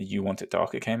then You Want It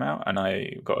Darker came out, and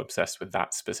I got obsessed with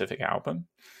that specific album.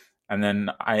 And then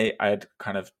I had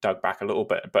kind of dug back a little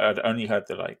bit, but I'd only heard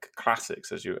the like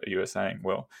classics, as you were saying,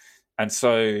 Will. And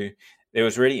so it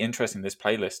was really interesting, this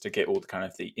playlist, to get all the kind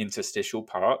of the interstitial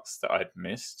parts that I'd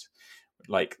missed,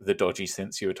 like the dodgy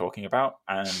synths you were talking about.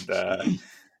 And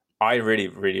I really,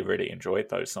 really, really enjoyed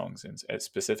those songs,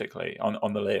 specifically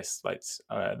on the list. Like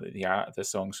the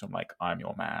songs from like I'm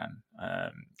Your Man,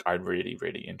 I really,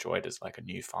 really enjoyed as like a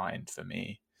new find for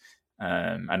me.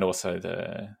 And also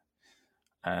the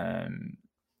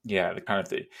kind of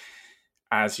the,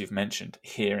 as you've mentioned,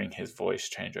 hearing his voice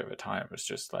change over time was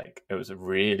just like, it was a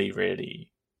really,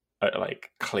 really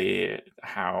like clear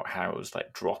how it was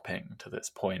like dropping to this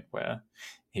point where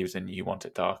he was in You Want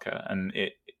It Darker. And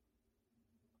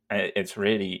it's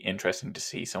really interesting to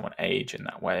see someone age in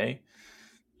that way,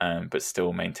 but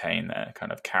still maintain their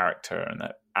kind of character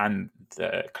and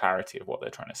the clarity of what they're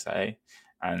trying to say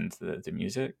and the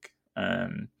music.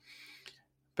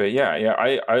 But yeah,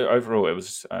 I overall it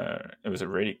was a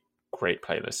really great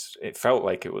playlist. It felt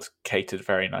like it was catered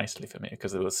very nicely for me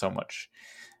because there was so much.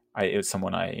 It was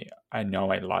someone I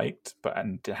know I liked, but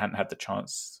hadn't had the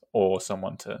chance or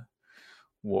someone to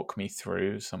walk me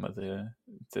through some of the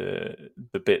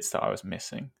bits that I was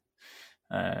missing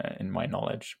in my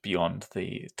knowledge beyond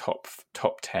the top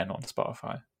 10 on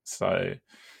Spotify. So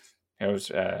it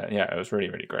was it was really,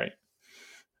 really great.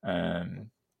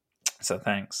 So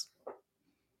thanks.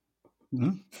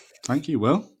 Thank you,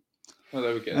 Will. Well,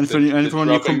 there we go. Anyone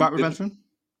you come back with anything?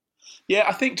 Yeah,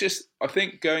 I think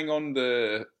going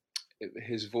on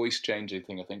his voice changing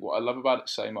thing, I think what I love about it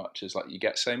so much is like you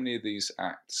get so many of these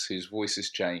acts whose voices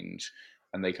change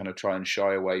and they kind of try and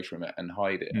shy away from it and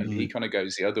hide it. Mm-hmm. And he kind of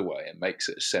goes the other way and makes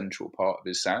it a central part of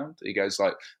his sound. He goes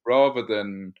like, rather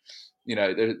than,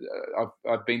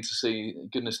 I've been to see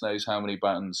goodness knows how many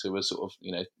bands who are sort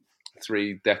of,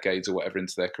 3 decades or whatever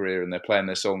into their career and they're playing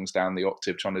their songs down the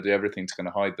octave, trying to do everything to kind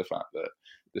of hide the fact that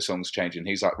the song's changing.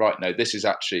 He's like, right, no, this is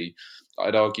actually,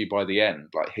 I'd argue by the end,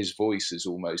 like his voice is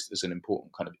almost as an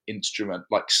important kind of instrument,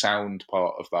 like sound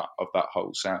part of that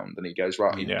whole sound. And he goes,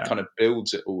 right, he kind of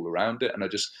builds it all around it. And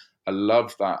I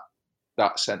love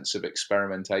that sense of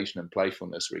experimentation and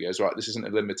playfulness where he goes, right, this isn't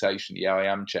a limitation. Yeah,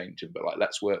 I am changing, but like,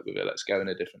 let's work with it. Let's go in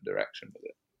a different direction with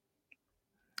it.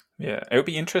 Yeah, it would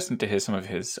be interesting to hear some of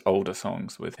his older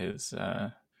songs with his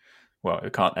Well,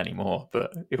 it can't anymore,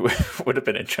 but it would have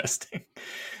been interesting.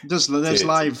 There's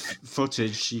live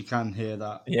footage. You can hear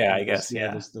that. Yeah, I guess.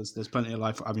 Yeah, there's plenty of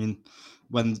live. I mean,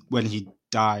 when he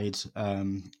died,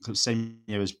 same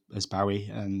year as Bowie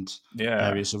and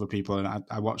various other people, and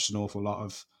I watched an awful lot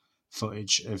of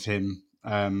footage of him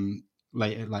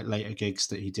later gigs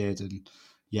that he did, and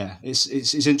yeah,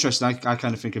 it's interesting. I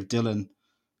kind of think of Dylan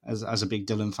as a big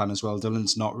Dylan fan as well.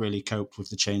 Dylan's not really coped with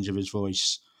the change of his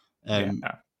voice.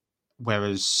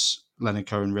 Whereas Leonard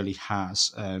Cohen really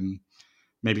has.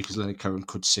 Maybe because Leonard Cohen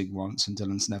could sing once and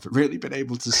Dylan's never really been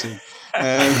able to sing,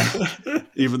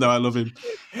 even though I love him.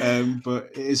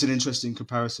 But it is an interesting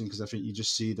comparison because I think you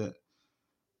just see that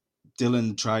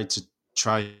Dylan tried to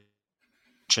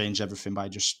change everything by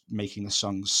just making the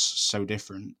songs so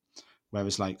different.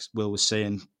 Whereas, like Will was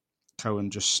saying,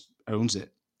 Cohen just owns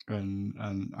it.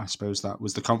 And I suppose that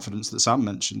was the confidence that Sam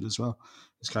mentioned as well.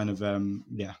 It's kind of,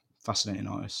 fascinating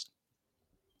artist.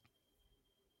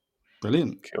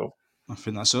 Brilliant. Cool. I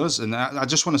think that's us. And I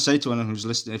just want to say to anyone who's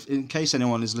listening, in case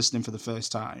anyone is listening for the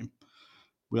first time,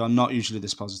 we are not usually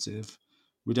this positive.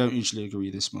 We don't usually agree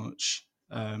this much.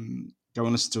 Go and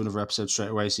listen to another episode straight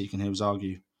away so you can hear us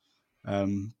argue.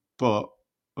 But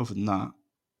other than that,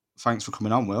 thanks for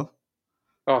coming on, Will.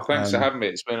 Oh, thanks for having me.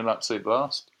 It's been an absolute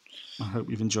blast. I hope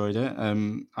you've enjoyed it.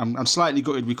 I'm slightly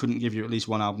gutted we couldn't give you at least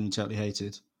one album you totally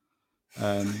hated.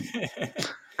 But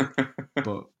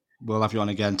we'll have you on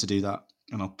again to do that,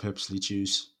 and I'll purposely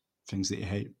choose things that you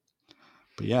hate.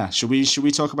 But yeah, should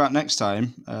we talk about next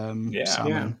time?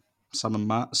 Sam and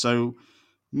Matt. So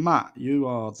Matt, you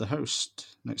are the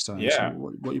host next time. Yeah. So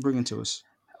what are you bringing to us?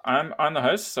 I'm the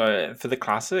host. So for the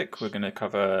classic, we're going to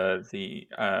cover the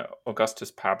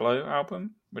Augustus Pablo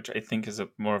album, which I think is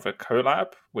more of a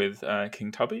collab with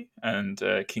King Tubby, and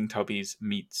King Tubby's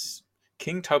meets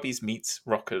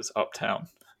Rockers Uptown.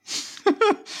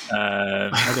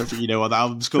 I don't think you know what the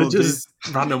album's called. Just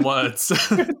random words.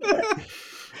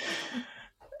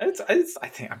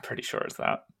 I'm pretty sure it's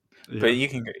that. Yeah. But you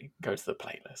can go to the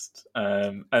playlist.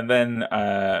 And then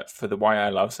for the Why I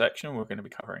Love section, we're going to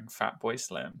be covering Fatboy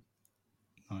Slim.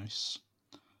 Nice.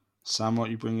 Sam, what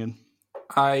are you bringing?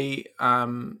 I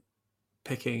am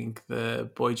picking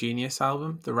the Boy Genius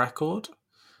album, The Record,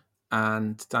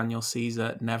 and Daniel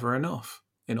Caesar, Never Enough,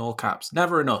 in all caps.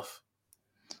 Never enough.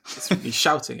 He's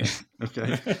shouting it.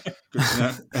 Okay. Good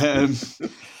to know.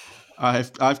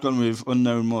 I've gone with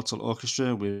Unknown Mortal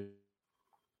Orchestra with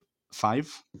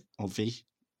 5 or V.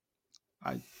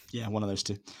 One of those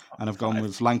two. And I've gone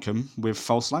with Lankum with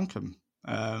False Lankum.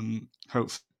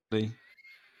 Hopefully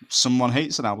someone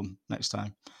hates an album next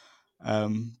time.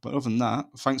 But other than that,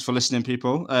 thanks for listening,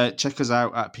 people. Check us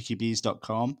out at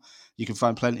pickybees.com. You can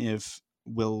find plenty of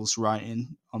Will's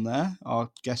writing on there. Our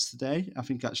guest today, I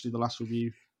think actually the last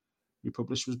review we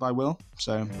published was by Will.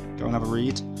 So go and have a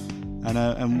read.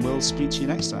 And we'll speak to you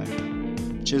next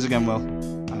time. Cheers again, Will.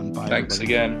 And bye. Thanks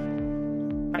everybody. Again.